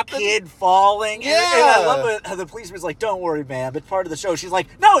to happen. The kid falling. Yeah. And I love it how the policeman's like, don't worry, man. It's part of the show. She's like,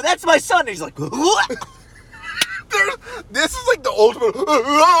 no, that's my son. And he's like, what? This is like the ultimate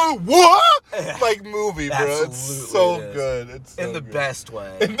what? Like movie, bro. Absolutely it's so good. It's so in the good. best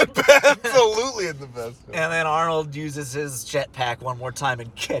way. Absolutely in the best way. And then Arnold uses his jetpack one more time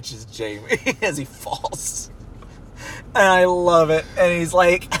and catches Jamie as he falls. And I love it. And he's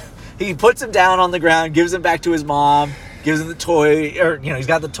like... He puts him down on the ground, gives him back to his mom, gives him the toy, or, he's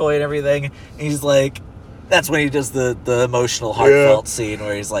got the toy and everything. And he's like, that's when he does the emotional, heartfelt scene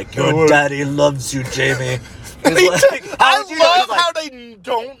where he's like, your daddy loves you, Jamie. Like, I love how they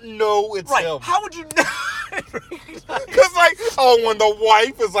don't know it's him. How would you know? Because, when the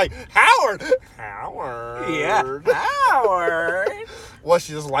wife is like, Howard. Yeah, Howard. What,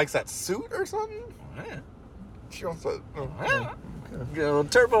 she just likes that suit or something? Yeah. She wants that.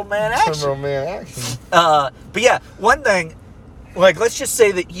 Turbo Man action. Turbo Man action. But yeah, one thing, let's just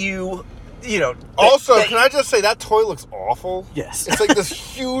say that Also, can I just say that toy looks awful? Yes. It's like this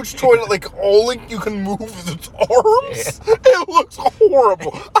huge toy that all you can move is its arms. Yeah. It looks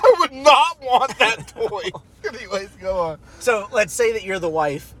horrible. I would not want that toy. Anyways, go on. So let's say that you're the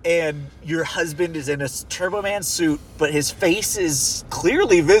wife and your husband is in a Turbo Man suit, but his face is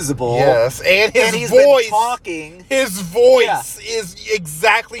clearly visible. Yes, and he's voice. Been talking. His voice is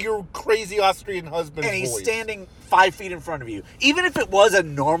exactly your crazy Austrian husband's voice. And he's standing 5 feet in front of you. Even if it was a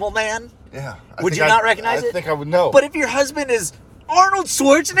normal man, would you not recognize it? I think I would know. But if your husband is Arnold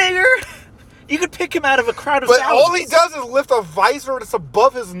Schwarzenegger, you could pick him out of a crowd of thousands. But all he does is lift a visor that's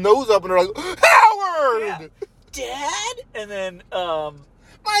above his nose up, and they're like, Howard! Yeah. Dad? And then,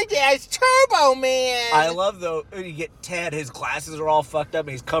 my dad's Turbo Man. I love, though, when you get Ted, his glasses are all fucked up,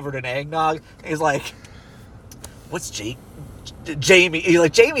 and he's covered in eggnog. He's like, what's Jamie? He's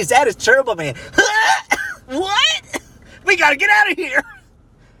like, Jamie's dad is Turbo Man. What? We gotta get out of here.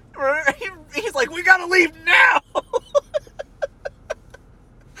 He's like, we gotta leave now.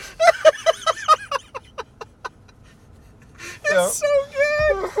 It's so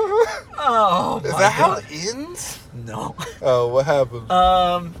good. Oh, is that how it ends? No. Oh, what happened?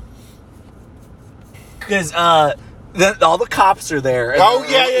 Because all the cops are there. And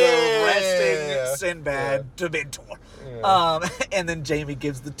they're arresting Sinbad to Mentor. Yeah. And then Jamie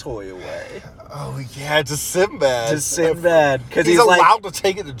gives the toy away. Oh yeah, to Sinbad. Because he's allowed to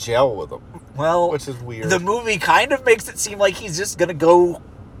take it to jail with him. Well, which is weird. The movie kind of makes it seem like he's just gonna go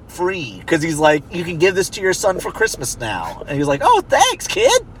free because he's like, you can give this to your son for Christmas now, and he's like, oh, thanks,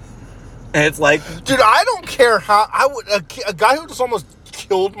 kid. And it's like, dude, I don't care how I would a guy who just almost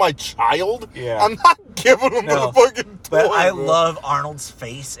killed my child. Yeah. I'm not giving him the fucking toy. But I love Arnold's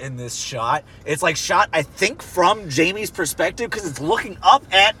face in this shot. It's like shot, I think, from Jamie's perspective because it's looking up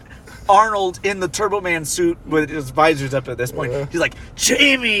at Arnold in the Turbo Man suit with his visors up at this point. Yeah. He's like,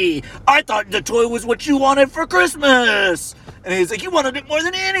 Jamie, I thought the toy was what you wanted for Christmas. And he's like, you wanted it more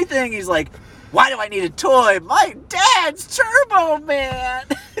than anything. He's like, why do I need a toy? My dad's Turbo Man.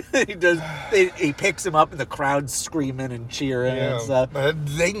 He picks him up and the crowd's screaming and cheering and stuff. Do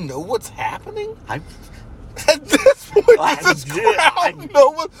they know what's happening? At this point, does this crowd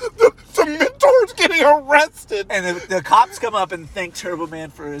know what the mentor's getting arrested? And the cops come up and thank Turbo Man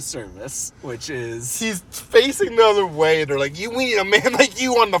for his service, which is... He's facing the other way, and they're like, we need a man like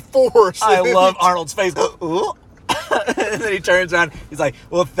you on the force. I love Arnold's face. And then he turns around. He's like,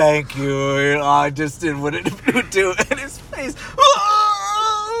 well, thank you. I just did what it would do. And his face...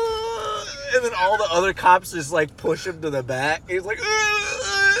 And then all the other cops just, like, push him to the back. He's like...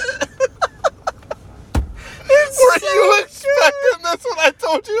 Were you expecting this when I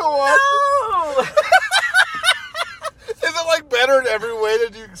told you to watch it? No! Is it like better in every way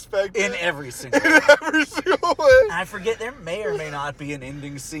that you expect? In every single way. In every single way. I forget, there may or may not be an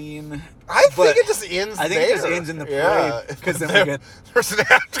ending scene. I think it just ends there. I think it just ends in the parade. Because then we get... There's an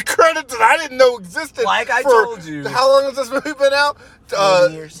after credits that I didn't know existed. Like I told you. How long has this movie been out?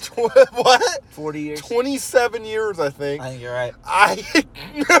 40 years. What? 40 years. 27 years, I think. I think you're right. I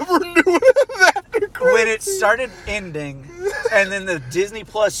never knew it after credits. When it started ending, and then the Disney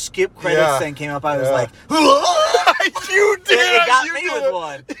Plus skip credits thing came up, I was like, you did it got you me did with it.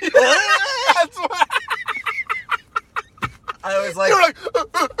 one. That's why. I was like, You're like,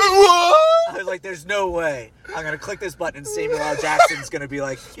 I was like, there's no way I'm gonna click this button and Samuel L. Jackson's gonna be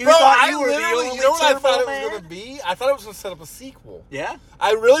like, you thought you were the only you know what I thought Turbo it was Man? gonna be? I thought it was gonna set up a sequel. Yeah?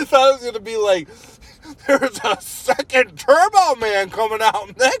 I really thought it was gonna be like, there's a second Turbo Man coming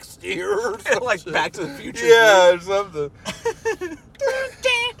out next year. Or Like Back to the Future. Yeah, or something.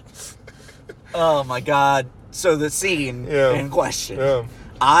 Oh my god. So the scene in question. Yeah.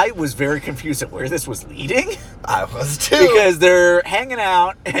 I was very confused at where this was leading. I was too. Because they're hanging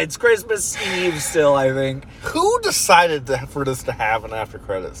out. It's Christmas Eve still, I think. Who decided for this to have an after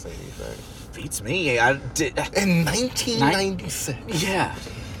credit scene, you think? Beats me. I did. In 1996. Yeah.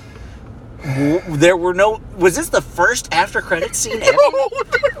 There were no... Was this the first after credit scene ever? No.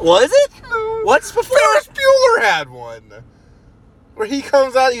 Was it? No. What's before? Ferris Bueller had one. Where he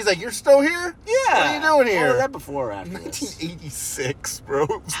comes out, he's like, you're still here? Yeah. What are you doing here? What was that before or after 1986, bro. It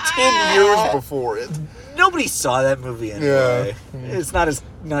was 10 years before it. Nobody saw that movie anyway. Yeah. It's not as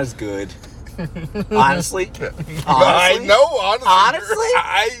good. Honestly. I know, honestly.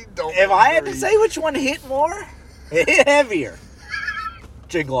 I don't If I had to say which one hit more, it hit heavier.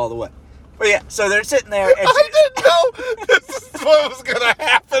 Jingle All The Way. But yeah, so they're sitting there. And I didn't know this is what was going to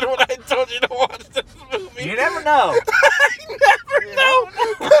happen when I told you to watch this movie. You never know. I never know.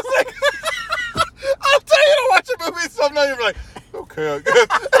 Like, I'll tell you to watch a movie sometime, you're like, okay, I guess.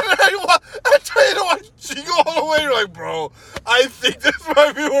 And then I tell you to watch Jingle All The Way, you're like, bro, I think this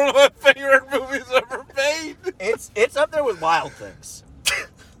might be one of my favorite movies ever made. It's up there with Wild Things.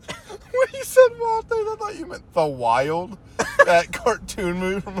 When you said Wild Things, I thought you meant The Wild, that cartoon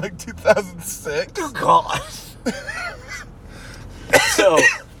movie from like 2006. Oh, God. So,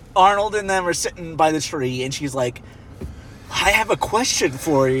 Arnold and them are sitting by the tree, and she's like, I have a question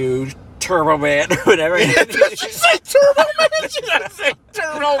for you, Turbo Man, or whatever. Did she say Turbo Man? She didn't say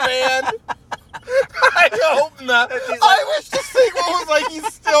Turbo Man. I hope not. I wish the sequel was like he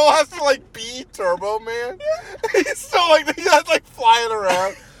still has to like be Turbo Man. He's still like, he has like flying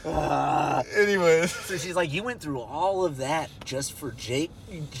around. Anyways. So she's like, you went through all of that just for Jake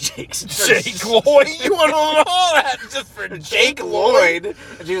Lloyd? You went through all that just for Jake Lloyd?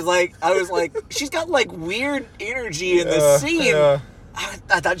 And she was like, I was like, she's got like weird energy in the scene. Yeah.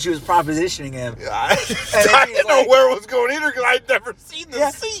 I thought she was propositioning him. I didn't know where it was going either because I'd never seen the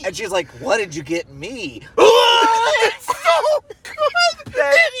scene. And she's like, what did you get me? It's so good.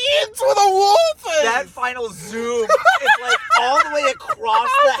 It ends with a wolf. That final zoom, it's like all the way across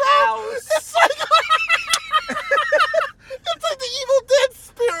the house. It's like the Evil Dead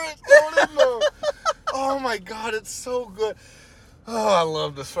spirit going in there. Oh my God, it's so good. Oh, I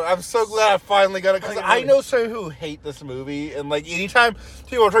love this. I'm so glad I finally got it because I know some who hate this movie, and like anytime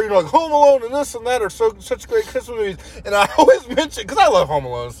people are talking like Home Alone and this and that are such great Christmas movies, and I always mention because I love Home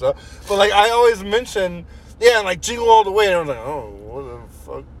Alone and stuff, but like I always mention and like Jingle All The Way, and I was like, oh, what the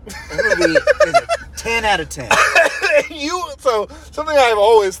fuck? That movie is a 10 out of 10. So something I've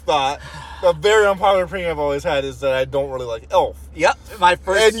always thought The very unpopular opinion I've always had is that I don't really like Elf. Yep, my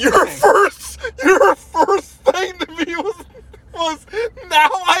first. And your first thing to me was now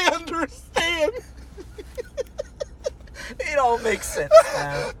I understand. It all makes sense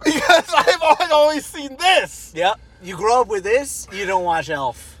now. Because I've always seen this. Yep. You grow up with this, you don't watch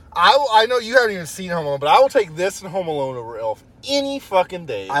Elf. I know you haven't even seen Home Alone, but I will take this and Home Alone over Elf any fucking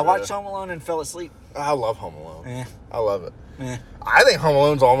day. I watched Home Alone and fell asleep. I love Home Alone. Eh. I love it. Eh. I think Home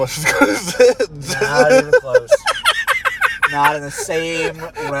Alone's almost as good as this. Not even close. Not in the same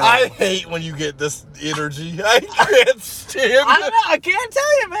realm. I hate when you get this energy. I can't stand it. I don't know. I can't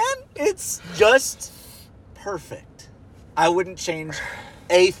tell you, man. It's just perfect. I wouldn't change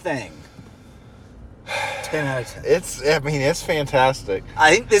a thing. 10 out of 10. It's fantastic.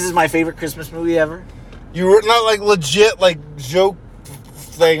 I think this is my favorite Christmas movie ever. You were not like legit like joke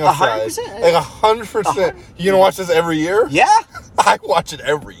thing aside. 100%. Like 100%. You gonna watch this every year? Yeah. I watch it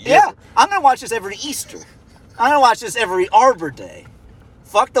every year. Yeah. I'm gonna watch this every Easter. I'm gonna watch this every Arbor Day.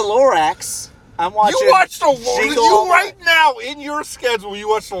 Fuck the Lorax. I'm watching. You watch the Lorax. Jingle You All The right now in your schedule. You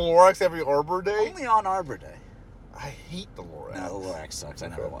watch the Lorax every Arbor Day. Only on Arbor Day. I hate the Lorax. No, the Lorax sucks. I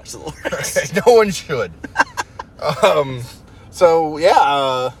never watched the Lorax. Okay, no one should. So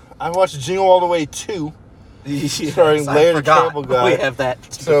yeah, I watched Jingle All The Way 2. Starring Larry the Cable Guy. We have that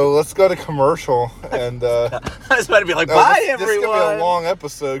too. So let's go to commercial, and I was about to be like, bye everyone. This is gonna be a long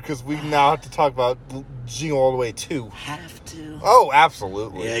episode because we now have to talk about Jingle All The Way 2. Have to? Oh,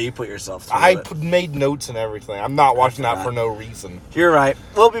 absolutely. Yeah, you put yourself through it. Made notes and everything. I'm not watching that for no reason. You're right.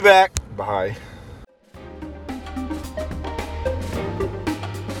 We'll be back. Bye.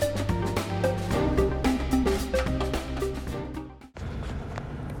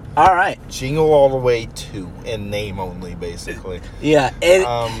 All right. Jingle All The Way 2 in name only, basically. Yeah.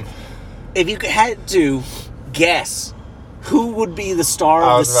 And if you had to guess who would be the star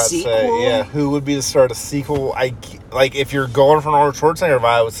of the sequel? Who would be the star of the sequel? If you're going for an Arnold Schwarzenegger vibe,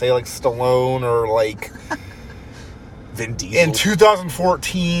 I would say like Stallone or like Vin Diesel. In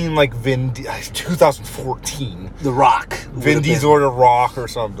 2014, 2014. The Rock. Vin Diesel or The Rock or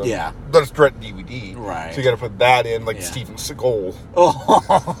something. Yeah. That's direct DVD. Right. So you got to put that in, Steven Seagal.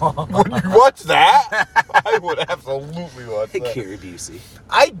 Oh. Would you watch that? I would absolutely watch that. Carrie Busey.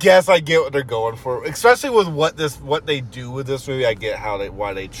 I guess I get what they're going for, especially with what they do with this movie. I get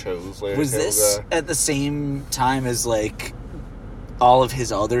why they chose Larry. Was this at the same time as all of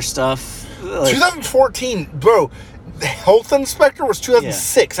his other stuff? 2014, bro. The Health Inspector was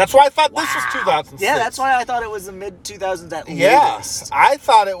 2006. Yeah. That's why I thought this was 2006. Yeah, that's why I thought it was the mid-2000s at least. Yes, I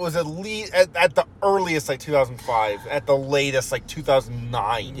thought it was at least at the earliest 2005, at the latest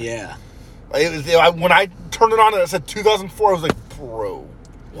 2009. Yeah. When I turned it on and it said 2004, I was like, bro,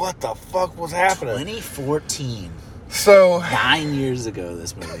 what the fuck was happening? 2014. So 9 years ago,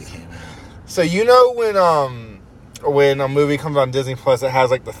 this movie came out. So when a movie comes on Disney Plus, it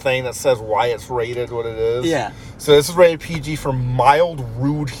has the thing that says why it's rated what it is. Yeah. So this is rated PG for mild,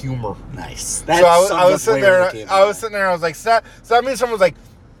 rude humor. Nice. So I was sitting there. And I was like, so that means someone was like,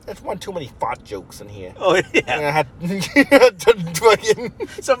 "There's one too many fart jokes in here." Oh yeah. And I had to fucking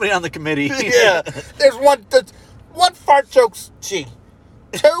somebody on the committee. Yeah. There's one fart jokes. Gee,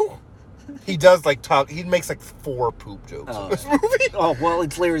 2. He does talk. He makes 4 poop jokes in this movie. Oh well,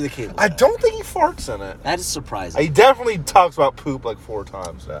 it's Larry the Cable Guy. I don't think he farts in it. That is surprising. He definitely talks about poop 4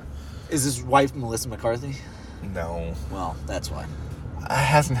 times. Is his wife Melissa McCarthy? No. Well, that's why. It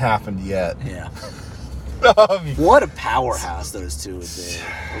hasn't happened yet. Yeah. What a powerhouse those two would be.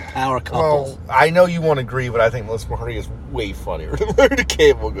 A power couple. Well, I know you won't agree, but I think Melissa McCarthy is way funnier than Larry the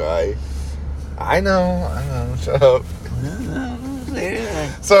Cable Guy. I know. Shut up.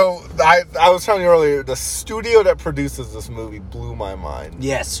 So, I was telling you earlier, the studio that produces this movie blew my mind.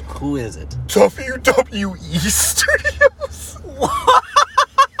 Yes, who is it? WWE Studios. What?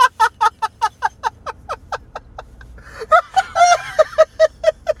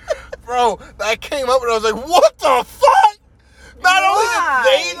 Bro, that came up and I was like, what the fuck? Not only did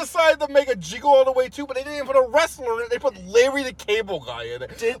they decide to make a Jingle All The Way 2, but they didn't even put a wrestler in it. They put Larry the Cable Guy in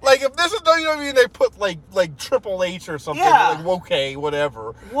it. If this is WWE, they put like Triple H or something. Yeah. Okay,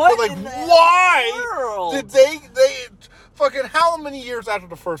 whatever. What? But why world? did they fucking how many years after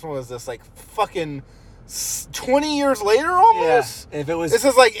the first one was this? Fucking 20 years later almost? Yeah. If it was, this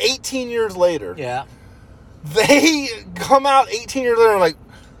is 18 years later. Yeah. They come out 18 years later and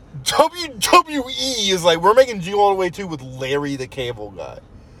WWE is we're making Jingle All The Way 2 with Larry the Cable Guy.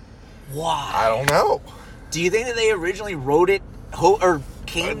 Why? I don't know. Do you think that they originally wrote it or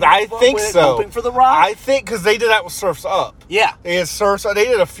came. I think so. Hoping for the Rock. I think because they did that with Surf's Up. Yeah, they had Surf's Up. They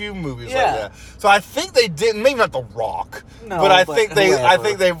did a few movies like that. So I think they did. Maybe not the Rock. No, but I think they. Whoever. I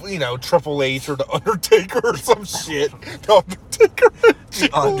think they. Triple H or the Undertaker or some shit. The Undertaker. The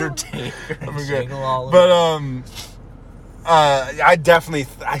Undertaker. Jingle All The Way. But I definitely,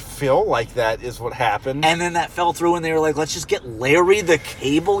 I feel like that is what happened. And then that fell through, and they were like, "Let's just get Larry the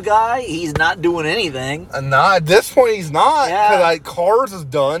Cable Guy. He's not doing anything." Nah, at this point, he's not. Because Cars is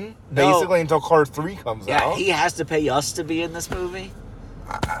done basically until Cars 3 comes out. Yeah, he has to pay us to be in this movie.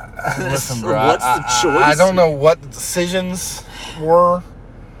 Listen, bro. What's the choice? I don't know what the decisions were.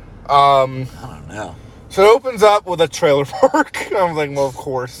 I don't know. So it opens up with a trailer park. I was like, well, of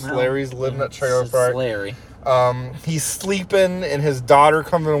course, Larry's living at trailer park. Larry. He's sleeping, and his daughter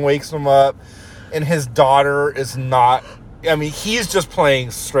comes and wakes him up, and his daughter is not. I mean, he's just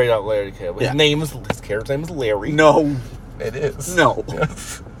playing straight up Larry Cable. His character's name is Larry. No, it is. No,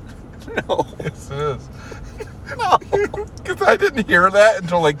 yes. No, yes, it is. No, because I didn't hear that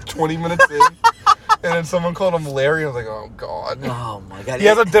until like 20 minutes in, and then someone called him Larry. I was like, oh god. Oh my god. He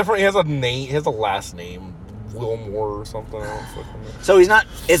has a different. He has a name. He has a last name. Wilmore or something. So he's not.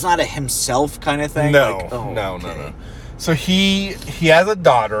 It's not a himself kind of thing. No, like, no. So he has a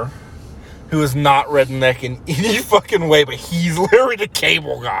daughter who is not redneck in any fucking way, but he's Larry the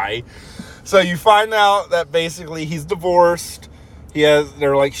Cable Guy. So you find out that basically he's divorced.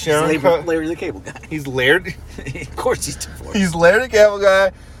 They're like sharing. Larry the Cable Guy. He's Larry. Of course he's divorced. He's Larry the Cable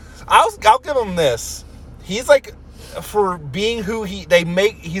Guy. I'll give him this. He's like, for being who he's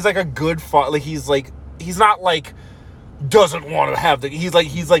like a good father. Like he's not like doesn't want to have he's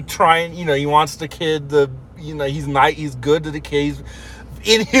like trying, he wants the kid he's good to the kid. He's,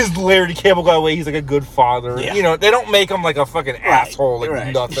 in his Larry the Cable Guy way, he's like a good father. Yeah. They don't make him like a fucking asshole,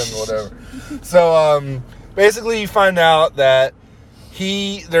 like nothing, whatever. So basically you find out that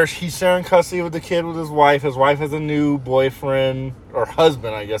he's sharing custody with the kid with his wife. His wife has a new boyfriend or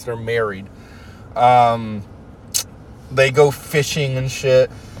husband, I guess. They're married. They go fishing and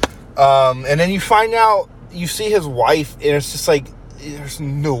shit. And then you find out, you see his wife, and it's just like, there's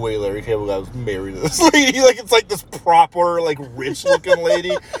no way Larry Cable Guy was married to this lady. Like, it's like this proper, like, rich-looking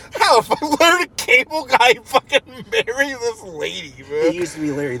lady. How the Larry Cable Guy fucking marry this lady, man? He used to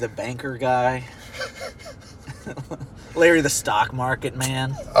be Larry the banker guy. Larry the stock market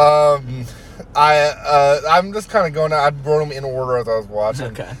man. I'm just kind of going out. I wrote them in order as I was watching.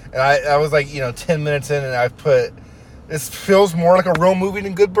 Okay. And I was like, 10 minutes in, and I put, this feels more like a real movie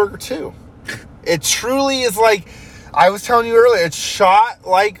than Good Burger 2. It truly is like, I was telling you earlier, it's shot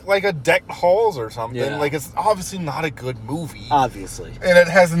like a decked halls or something. Yeah. Like, it's obviously not a good movie. Obviously. And it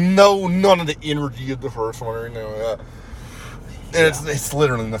has none of the energy of the first one or anything like that. And it's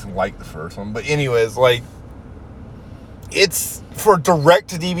literally nothing like the first one. But anyways, like, it's, for a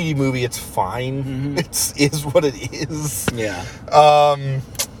direct-to-DVD movie, it's fine. Mm-hmm. It is what it is. Yeah.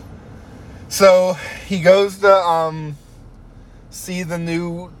 So he goes to see the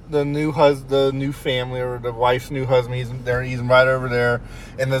new family, or the wife's new husband. He's right over there,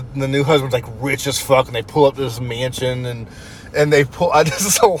 and the new husband's like rich as fuck, and they pull up to this mansion, and they pull. This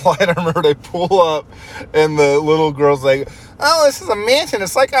is a line I remember. They pull up, and the little girl's like, "Oh, this is a mansion.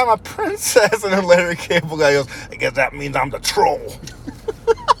 It's like I'm a princess." And then Larry Cable Guy goes, "I guess that means I'm the troll."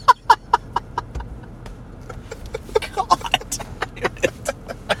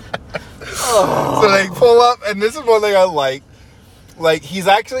 So they pull up, and this is one thing I like. Like, he's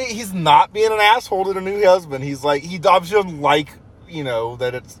not being an asshole to the new husband. He's like, he obviously doesn't like,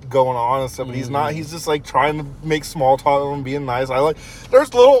 that it's going on and stuff, but he's not. He's just, like, trying to make small talk with him, being nice.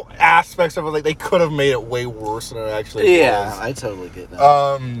 There's little aspects of it, like, they could have made it way worse than it actually was. Yeah, I totally get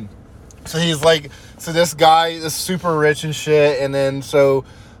that. So he's like, this guy is super rich and shit, and then, so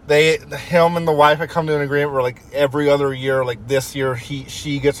him and the wife had come to an agreement where, like, every other year, like, this year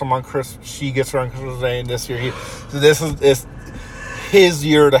she gets her on Christmas Day, and this year this is his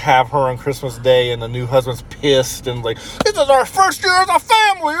year to have her on Christmas Day, and the new husband's pissed and like, this is our first year as a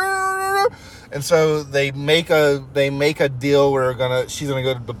family, and so they make a deal where she's gonna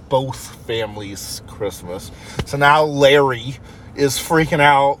go to both families' Christmas. So now Larry is freaking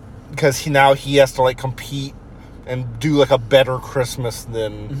out because he has to, like, compete and do, like, a better Christmas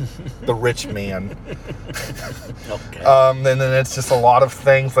than the rich man. Okay. And then it's just a lot of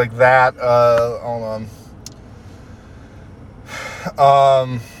things like that. Hold on.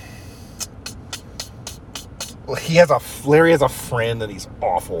 Larry has a friend, and he's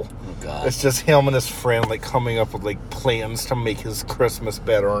awful. Oh, God. It's just him and his friend, like, coming up with, like, plans to make his Christmas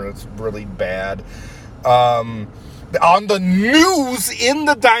better, and it's really bad. On the news in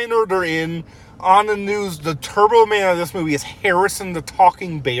the diner they're in, on the news, the Turbo Man of this movie is Harrison the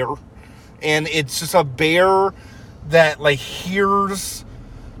talking bear. And it's just a bear that, like, hears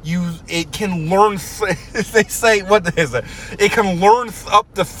you. It can learn, they say, what is it? It can learn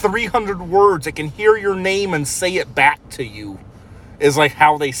up to 300 words. It can hear your name and say it back to you, is, like,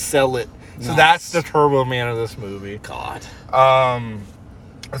 how they sell it. Nice. So that's the Turbo Man of this movie. God.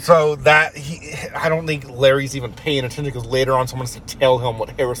 So that, I don't think Larry's even paying attention, because later on someone's to tell him what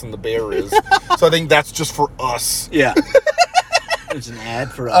Harrison the Bear is. So I think that's just for us. Yeah. There's an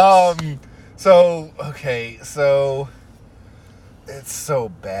ad for us. So, okay, so it's so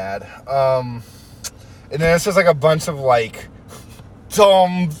bad. And then it's just like a bunch of like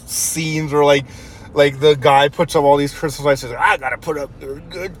dumb scenes where like the guy puts up all these Christmas lights. He's like, I gotta put up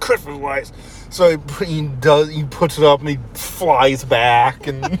good Christmas lights. So he puts it up and he flies back,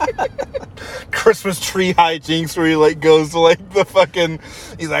 and Christmas tree hijinks where he like goes to like the fucking,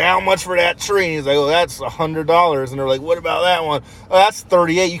 he's like, how much for that tree? And he's like, oh, that's $100. And they're like, what about that one? Oh, that's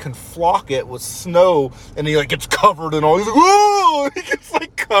 $38. You can flock it with snow. And he like gets covered and all. He's like, whoa! He gets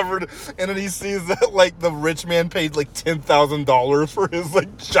like covered, and then he sees that like the rich man paid like $10,000 for his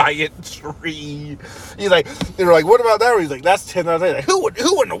like giant tree. He's like, they're like, what about that one? He's like, that's $10,000. Like,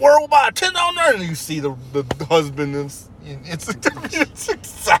 who in the world would buy a $10,000? And you see the husband, and it's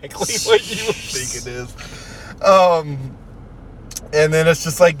exactly what you would think it is. And then it's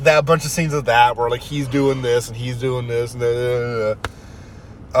just like that bunch of scenes of that where like he's doing this and he's doing this and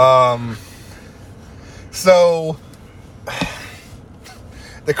so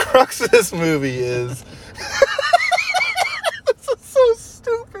the crux of this movie is this is so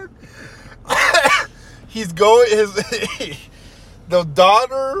stupid. He's going the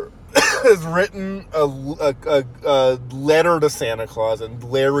daughter has written a letter to Santa Claus, and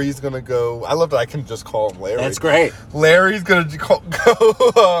Larry's gonna go. I love that I can just call him Larry. That's great. Larry's gonna go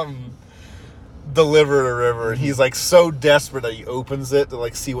deliver the river, and he's like so desperate that he opens it to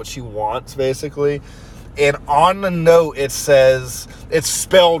like see what she wants, basically. And on the note, it says, it's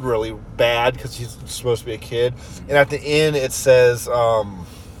spelled really bad because she's supposed to be a kid, and at the end it says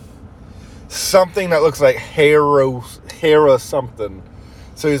something that looks like Hera something.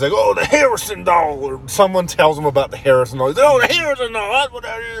 So he's like, oh, the Harrison doll. Or someone tells him about the Harrison doll. He's like, oh, the Harrison doll. That's what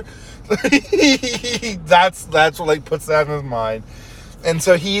that is. That's what like puts that in his mind. And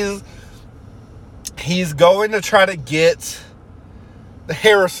so he's going to try to get the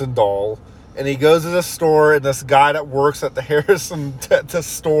Harrison doll. And he goes to the store, and this guy that works at the Harrison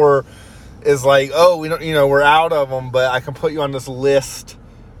store is like, oh, we don't, we're out of them, but I can put you on this list.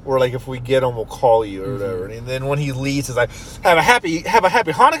 Or like if we get them, we'll call you or whatever. And then when he leaves, he's like, have a happy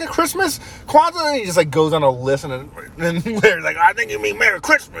Hanukkah, Christmas, Kwanzaa. And he just like goes on a list, and Larry's like, I think you mean Merry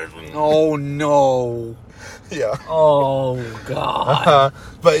Christmas. Oh no. Yeah. Oh God.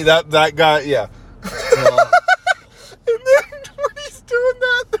 But that guy, yeah. And then when he's doing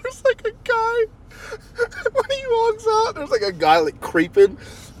that, there's like a guy. When he walks out, there's like a guy like creeping.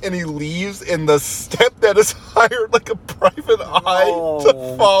 And he leaves, and the stepdad has hired like a private eye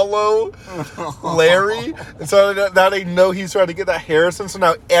to follow Larry. And so now they know he's trying to get that Harrison. So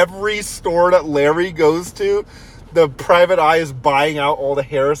now every store that Larry goes to, the private eye is buying out all the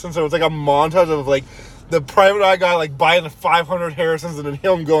Harrisons. So it's like a montage of like the private eye guy like buying the 500 Harrisons, and then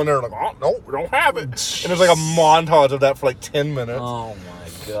him going there like, oh no, we don't have it. And there's like a montage of that for like 10 minutes. Oh my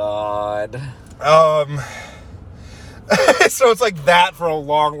God. So it's like that for a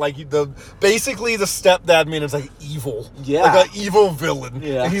long, like basically the stepdad man is like evil, like an evil villain,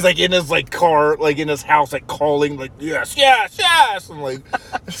 and he's like in his like car, like in his house, like calling like yes, and like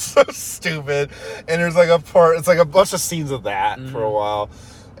it's so stupid. And there's like a part, it's like a bunch of scenes of that for a while,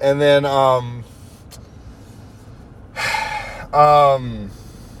 and then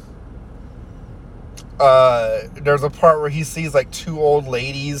there's a part where he sees like two old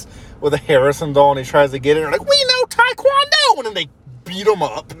ladies with a Harrison doll, and he tries to get it. And they're like, we know Taekwondo, and then they beat him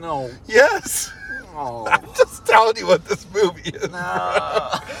up. No. Yes. Oh. I'm just telling you what this movie is. No.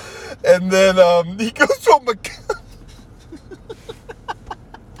 And then he goes to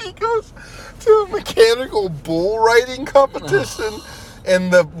a mechanical bull riding competition,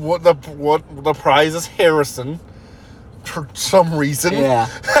 and the prize is Harrison. For some reason,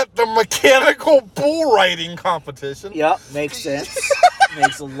 at the mechanical bull riding competition. Yep, makes sense.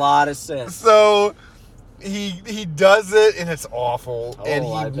 Makes a lot of sense. So he does it, and it's awful, and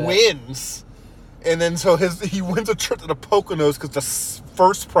he wins. And then so he wins a trip to the Poconos, because the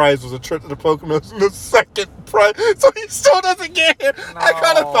first prize was a trip to the Poconos, and the second prize, so he still doesn't get it. No. I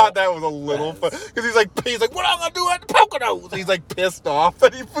kind of thought that was a little fun, because he's like, what am I gonna do at the Poconos? no. He's like pissed off.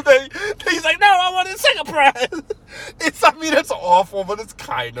 And he's like, no, I want to sing a breath. It's awful, but it's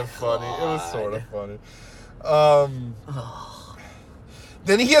kind of funny. God. It was sort of funny.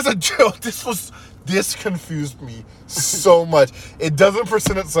 Then he has a joke. This confused me so much. It doesn't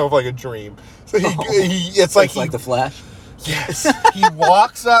present itself like a dream. So it's like the Flash. Yes. He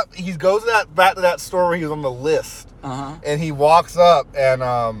walks up. He goes back to that store where he was on the list. And he walks up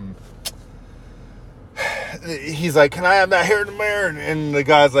and he's like, can I have that here in the mirror? And the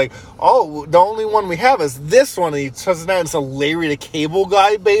guy's like, oh, the only one we have is this one. And he says that it's a Larry the Cable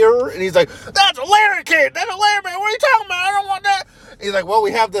Guy bear. And he's like, that's a Larry kid. That's a Larry bear. What are you talking about? I don't want that. And he's like, well,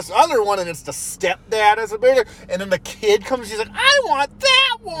 we have this other one, and it's the stepdad as a bear. And then the kid comes, she's like, I want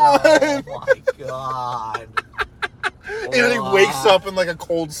that one. Oh, my God. And then he wakes up in like a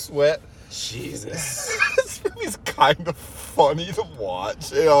cold sweat. Jesus. This movie's kind of funny to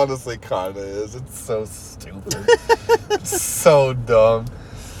watch. It honestly kind of is. It's so stupid. It's so dumb.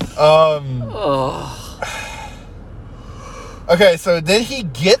 Okay, so then he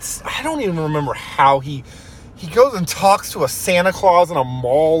gets... I don't even remember how he goes and talks to a Santa Claus in a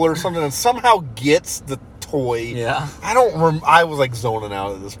mall or something and somehow gets the toy. Yeah. I was like zoning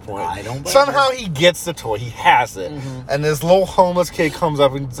out at this point. I don't. Somehow he gets the toy. He has it. And this little homeless kid comes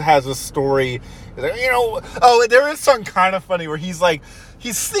up and has a story. He's like, there is something kind of funny where he's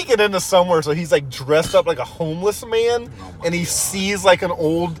sneaking into somewhere, so he's like dressed up like a homeless man, and he sees like an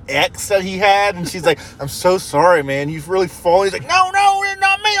old ex that he had, and she's like, I'm so sorry, man, you've really fallen. He's like, no, it's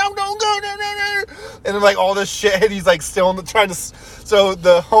not me, I'm doing good. And then like all this shit, and he's like still trying to. So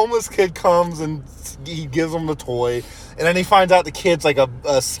the homeless kid comes and he gives him the toy, and then he finds out the kid's like a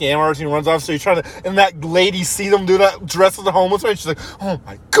scam artist, and he runs off. So he's trying to, and that lady sees him do that, dressed as a homeless man. She's like, oh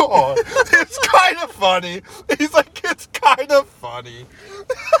my God, it's kind of funny. He's like, it's kind of funny.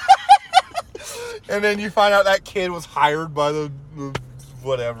 And then you find out that kid was hired by the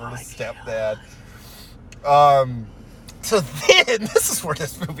stepdad. So then, this is where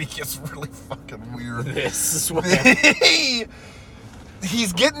this movie gets really fucking weird. This is where...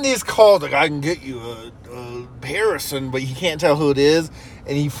 He's getting these calls, like, I can get you a Harrison, but he can't tell who it is.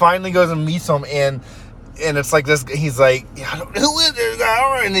 And he finally goes and meets him, and it's like this, he's like, who is this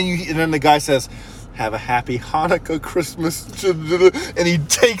guy? And then the guy says, have a happy Hanukkah, Christmas. And he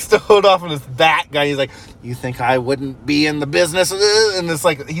takes the hood off, and it's that guy. He's like, you think I wouldn't be in the business of this? And it's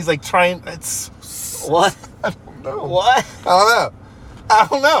like, he's like trying, what? I don't know. What? I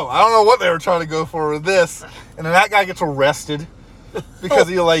don't know what they were trying to go for with this. And then that guy gets arrested because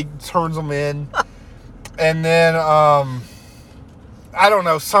he like turns them in. And then I don't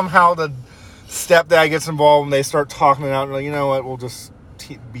know, somehow the stepdad gets involved and they start talking it out and like, you know what, we'll just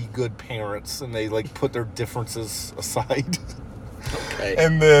be good parents, and they like put their differences aside. Okay.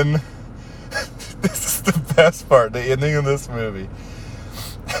 And then this is the best part, the ending of this movie.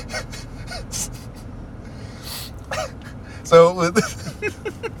 So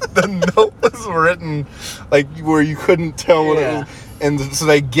the note was written like where you couldn't tell what it was. And so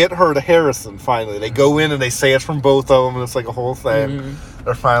they get her to Harrison finally. They go in and they say it's from both of them, and it's like a whole thing.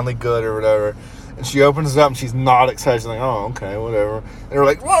 They're finally good or whatever. And she opens it up and she's not excited. She's like, oh, okay, whatever. And they're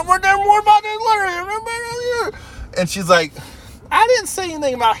like, well, we're doing more about this letter. And she's like, I didn't say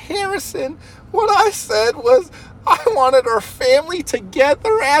anything about Harrison. What I said was I wanted our family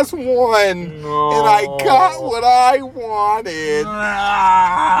together as one. No. And I got what I wanted.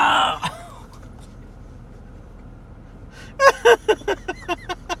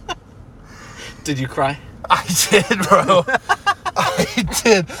 Did you cry? I did, bro. I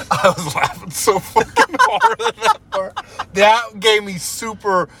did. I was laughing so fucking hard at that part. That gave me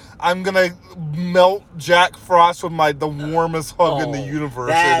super, I'm going to melt Jack Frost with the warmest hug in the universe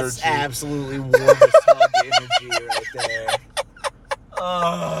that's energy. That's absolutely warmest hug energy right there.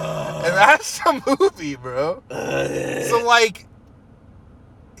 And that's the movie, bro. So, like,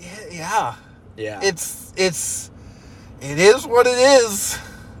 yeah. It is what it is.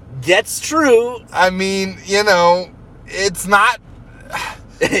 That's true. I mean, it's not.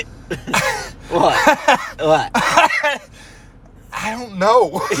 What? I don't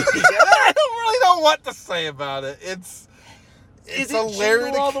know. I don't really know what to say about it. Is it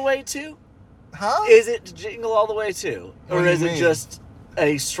Jingle All The Way too? Huh? Is it Jingle All The Way too? Or is it just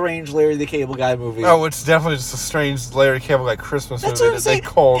a strange Larry the Cable Guy movie? Oh, it's definitely just a strange Larry the Cable Guy Christmas movie that they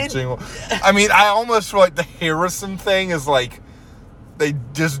call Jingle. I mean, I almost feel like the Harrison thing is like they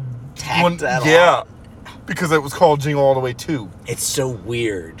just tacked that on. Because it was called Jingle All The Way 2. It's so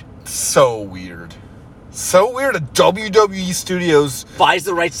weird. So weird. So weird. A WWE Studios buys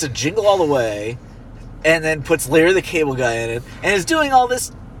the rights to Jingle All The Way and then puts Larry the Cable Guy in it and is doing all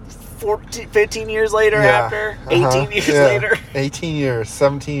this 15 years later after? 18 years later? 18 years,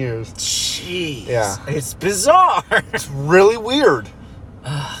 17 years. Jeez. Yeah. It's bizarre. It's really weird.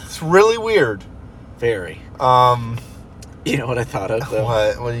 It's really weird. Very. You know what I thought of, though?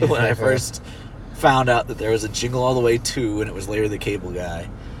 What do you When think I first found out that there was a Jingle All The Way 2 and it was Larry the Cable Guy,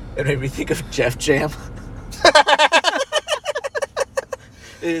 it made me think of Jeff Jam.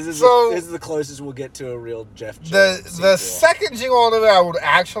 This is the closest we'll get to a real Jeff Jam The second Jingle All The Way I would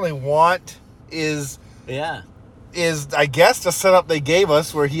actually want is I guess the setup they gave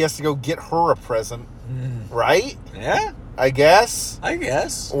us where he has to go get her a present, right? Yeah, I guess.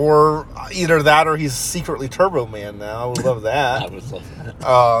 Or either that or he's secretly Turbo Man now. I would love that. I would love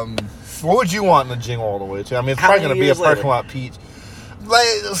that. What would you want in the Jingle All The Way too? I mean, it's probably going to be a parking lot Peach. Like,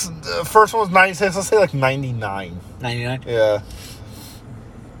 the first one was 96. Let's say like 99. 99? Yeah.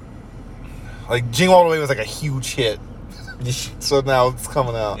 Like, Jingle All The Way was like a huge hit. So now it's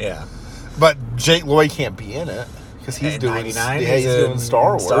coming out. Yeah. But Jake Lloyd can't be in it. Because he's doing 99? He's doing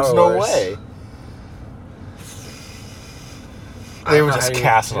Star Wars. No way. They would just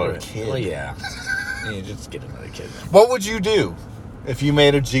cast another kid. Well, yeah. You just get another kid. What would you do if you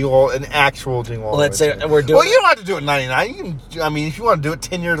made an actual Jingle All The Way? Let's say we're doing... Well, you don't have to do it in 99. You can, I mean, if you want to do it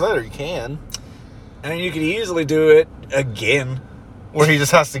 10 years later, you can. I mean, you could easily do it again. Where he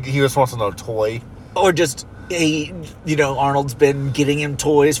just wants another toy. Or just, Arnold's been getting him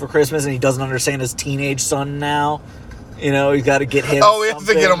toys for Christmas and he doesn't understand his teenage son now. He's got to get him he has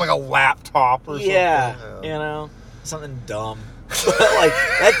to get him like a laptop or something. Yeah, something dumb.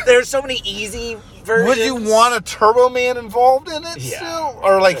 There's so many easy versions. Would you want a Turbo Man involved in it still?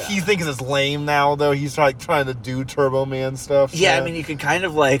 Or he thinks it's lame now, though? He's trying to do Turbo Man stuff? Yeah, I mean, you could kind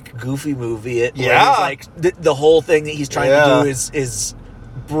of Goofy movie it. Yeah. He's the whole thing that he's trying to do is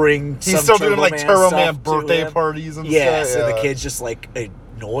bring some He's still Turbo doing Turbo Man birthday him. parties and stuff. stuff. So the kid's just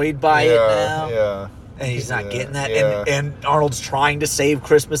annoyed by it now. Yeah. And he's not getting that. Yeah. And Arnold's trying to save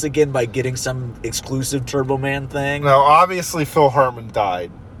Christmas again by getting some exclusive Turbo Man thing. Now, obviously, Phil Hartman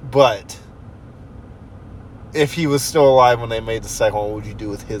died. But if he was still alive when they made the second one, what would you do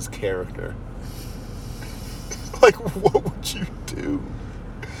with his character? What would you do?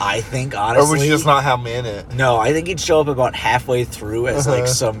 I think, honestly... Or would you just not have him in it? No, I think he'd show up about halfway through as,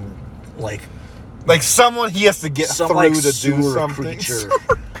 some, someone he has to get through to do something. Creature.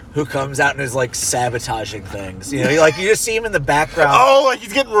 Who comes out and is sabotaging things. You just see him in the background. Oh,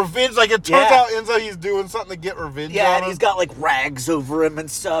 he's getting revenge. It turns out Enzo he's doing something to get revenge. Yeah, and he's got rags over him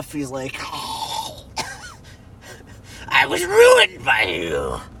and stuff. He's I was ruined by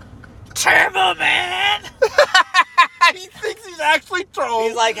you, Turbo Man. He thinks he's actually Turbo.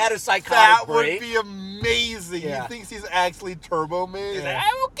 He's had a psychotic That break. would be amazing. Yeah. He thinks he's actually Turbo Man. He's Yeah.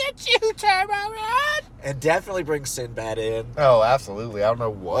 I will get you, Turbo Man. And definitely bring Sinbad in. Oh, absolutely. I don't know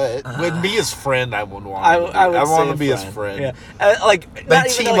what. Would be his friend. I would want. I would want to be friend. his friend. Yeah. They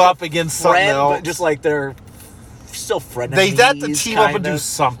team up against something else. But just they're still frenemies. They have to team up and do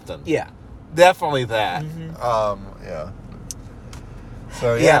something. Yeah. Definitely that. Mm-hmm. Yeah.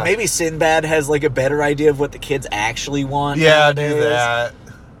 So yeah, maybe Sinbad has a better idea of what the kids actually want. Yeah, nowadays. do that.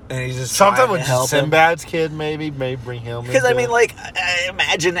 And he's just something with help Sinbad's kid, maybe bring him. Because I mean,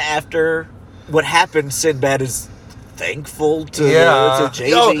 imagine after what happened, Sinbad is thankful to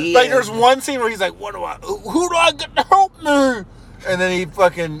JB. There's one scene where he's like, "Who do I get to help me?" And then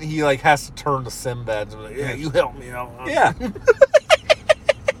he has to turn to Sinbad and yeah, you help me out. Yeah.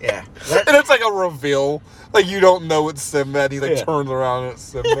 Yeah. And it's a reveal. You don't know it's Sinbad. He turns around and it's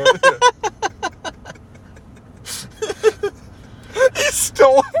Sinbad. He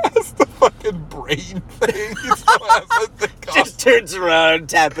still has the fucking brain thing. He still has the just turns around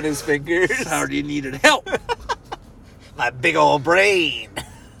tapping his fingers. Sorry, you needed help. My big old brain.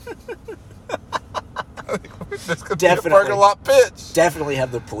 Definitely parking lot pitch. Definitely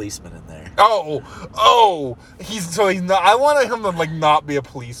have the policeman in there. He's not. I want him to not be a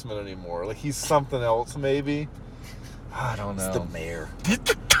policeman anymore. He's something else, maybe. I don't know. It's the mayor.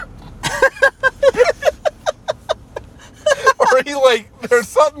 Or there's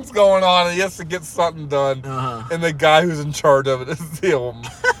something's going on and he has to get something done, and the guy who's in charge of it is him.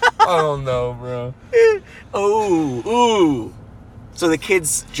 I don't know, bro. Ooh. So the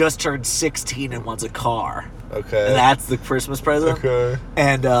kid's just turned 16 and wants a car. Okay. And that's the Christmas present. Okay.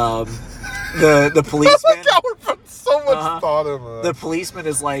 And the policeman. we're putting so much thought in that. The policeman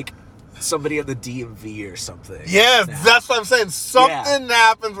is somebody at the DMV or something. Yes, that's what I'm saying. Something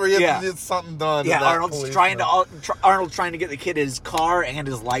happens where you have to get something done. Yeah, Arnold's trying to get the kid his car and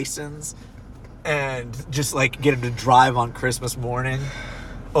his license, and just get him to drive on Christmas morning.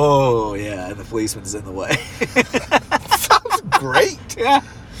 Oh yeah, and the policeman's in the way. Sounds great. Yeah.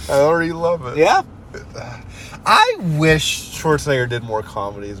 I already love it. Yeah. I wish Schwarzenegger did more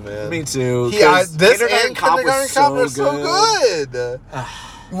comedies, man. Me too. This and Kindergarten Cop are so good.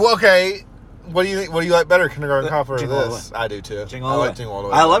 Well, okay. What do you think? What do you like better, Kindergarten Cop or this? I do too. Jingle All The Way. Jingle All The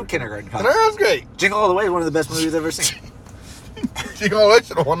Way. I love Kindergarten Cop. Kindergarten's great. Jingle All The Way is one of the best movies I've ever seen. Jingle All The Way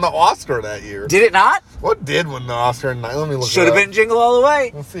should have won the Oscar that year. Did it not? What did win the Oscar? Let me look. Should have been Jingle All The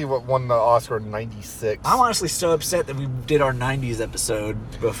Way. Let's see what won the Oscar in '96. I'm honestly so upset that we did our '90s episode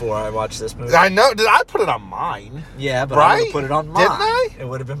before I watched this movie. I know. Did I put it on mine? Yeah, but I would have put it on mine. Didn't I? It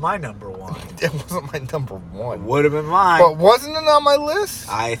would have been my number one. It wasn't my number one. It would have been mine. But wasn't it on my list?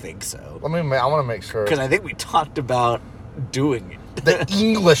 I think so. I want to make sure. Because I think we talked about doing it. The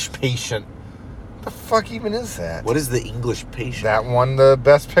English Patient. What the fuck even is that? What is The English Patient? That won the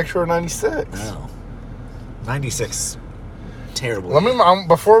Best Picture in '96. No. 96. Terrible.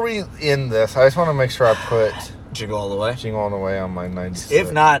 Before we end this, I just want to make sure I put Jingle All The Way. Jingle All The Way on my 96.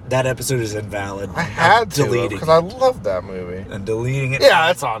 If not, that episode is invalid. I had to because I love that movie. And deleting it. Yeah,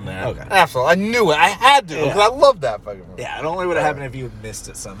 it's on there. Okay, absolutely. I knew it. I had to because I love that fucking movie. Yeah, it only would have happened if you had missed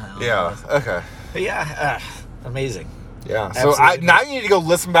it somehow. Yeah. Okay. But yeah, amazing. Yeah. So now you need to go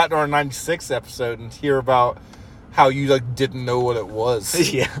listen back to our '96 episode and hear about how you didn't know what it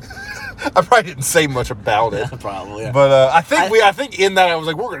was. Yeah. I probably didn't say much about it. Probably. Yeah. But I think in that I was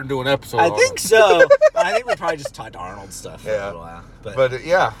like, we're gonna do an episode. I think so. I think we probably just talked Arnold stuff for a little while. But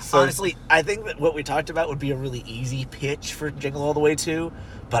yeah. So honestly, I think that what we talked about would be a really easy pitch for Jingle All The Way 2.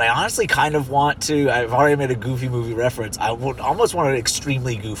 But I honestly kind of want to. I've already made a Goofy movie reference. I would almost want an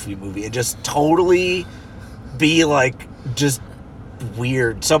extremely Goofy movie and just totally be just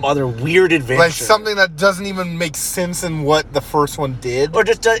weird, some other weird adventure, like something that doesn't even make sense in what the first one did, or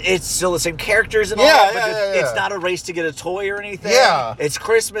just it's still the same characters and all that, but it's not a race to get a toy or anything. Yeah, it's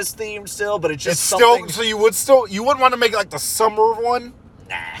Christmas themed still, but it's just something. So you wouldn't want to make the summer one.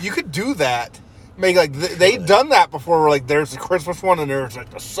 Nah, you could do that. Make they've done that before. Where there's a Christmas one and there's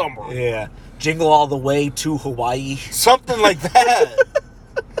the summer. Yeah, Jingle All The Way to Hawaii, something like that.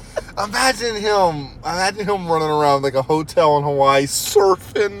 Imagine him running around a hotel in Hawaii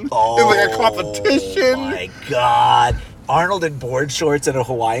surfing in a competition. Oh my god. Arnold in board shorts and a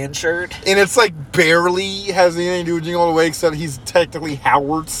Hawaiian shirt. And it's barely has anything to do with Jingle All The Way except he's technically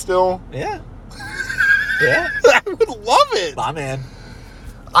Howard still. Yeah. Yeah. I would love it. My man.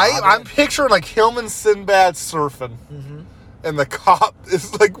 I'm picturing him and Sinbad surfing. Mm-hmm. And the cop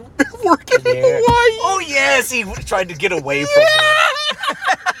is working in Hawaii. Oh yes, he tried to get away from him.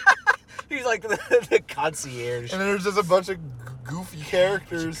 He's the concierge. And then there's just a bunch of goofy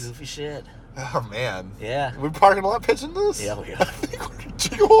characters. Goofy shit. Oh, man. Yeah. We're parking lot pitching this? Yeah, we are. I think we're going to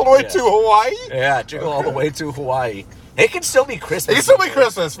Jingle All The Way to Hawaii? Yeah, Jingle All The Way to Hawaii. It can still be Christmas. It can still be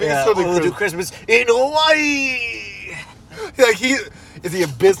Christmas. We can still do Christmas in Hawaii. Is he a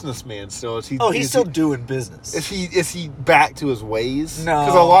businessman still? He's still doing business. Is he back to his ways? No.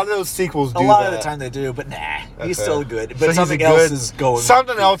 Because a lot of those sequels do that. A lot of the time they do, but he's still good. But something else is going.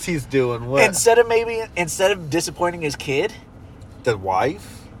 Something else he's doing. What? Instead of disappointing his kid. The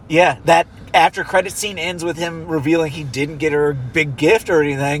wife? Yeah, that after credit scene ends with him revealing he didn't get her a big gift or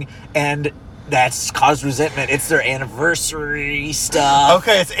anything, and that's caused resentment. It's their anniversary stuff.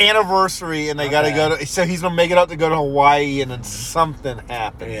 Okay, it's anniversary, and they got to go to... So he's going to make it up to go to Hawaii, and then something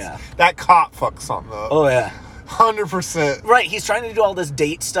happens. Yeah. That cop fucks something up. Oh, yeah. 100%. Right, he's trying to do all this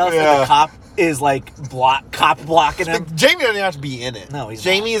date stuff, and the cop is, cop blocking him. Jamie doesn't have to be in it. No, he's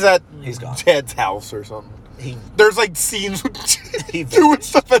Jamie's not. He's gone. Ted's house or something. There's, scenes with doing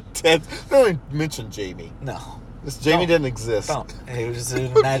stuff at Ted's. They don't even mention Jamie. No. Jamie didn't exist. Don't. He was just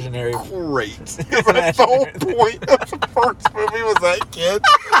an imaginary. Great. That's the whole point of the first movie was that kid.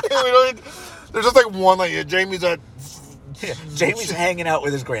 There's just one Jamie's at. Yeah, Jamie's hanging out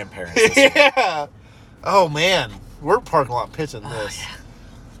with his grandparents. Yeah. Oh man, we're parking lot pitching this.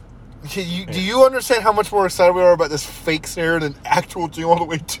 Yeah. Do you understand how much more excited we are about this fake scenario than actual Jingle All The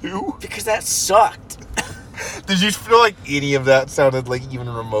Way 2? Because that sucked. Did you feel like any of that sounded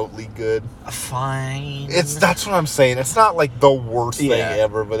even remotely good? Fine. That's what I'm saying. It's not the worst thing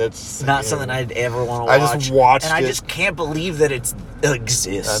ever, but it's not something I'd ever want to watch. I just watched it. And I just can't believe that it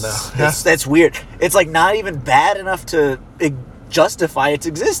exists. I know. That's weird. It's not even bad enough to justify its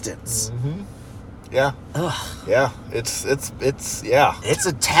existence. Mm-hmm. Yeah. Ugh. Yeah. It's It's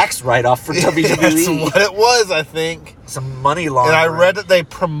a tax write-off for WWE. That's what it was, I think. Some money laundering. And I read that they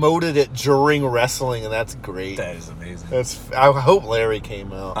promoted it during wrestling, and that's great. That is amazing. I hope Larry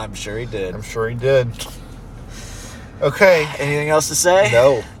came out. I'm sure he did. Okay. Anything else to say?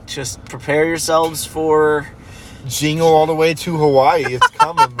 No. Just prepare yourselves for... Jingle All The Way to Hawaii. It's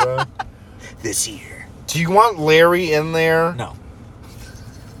coming, bro. This year. Do you want Larry in there? No.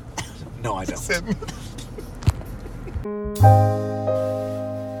 No, I don't. Just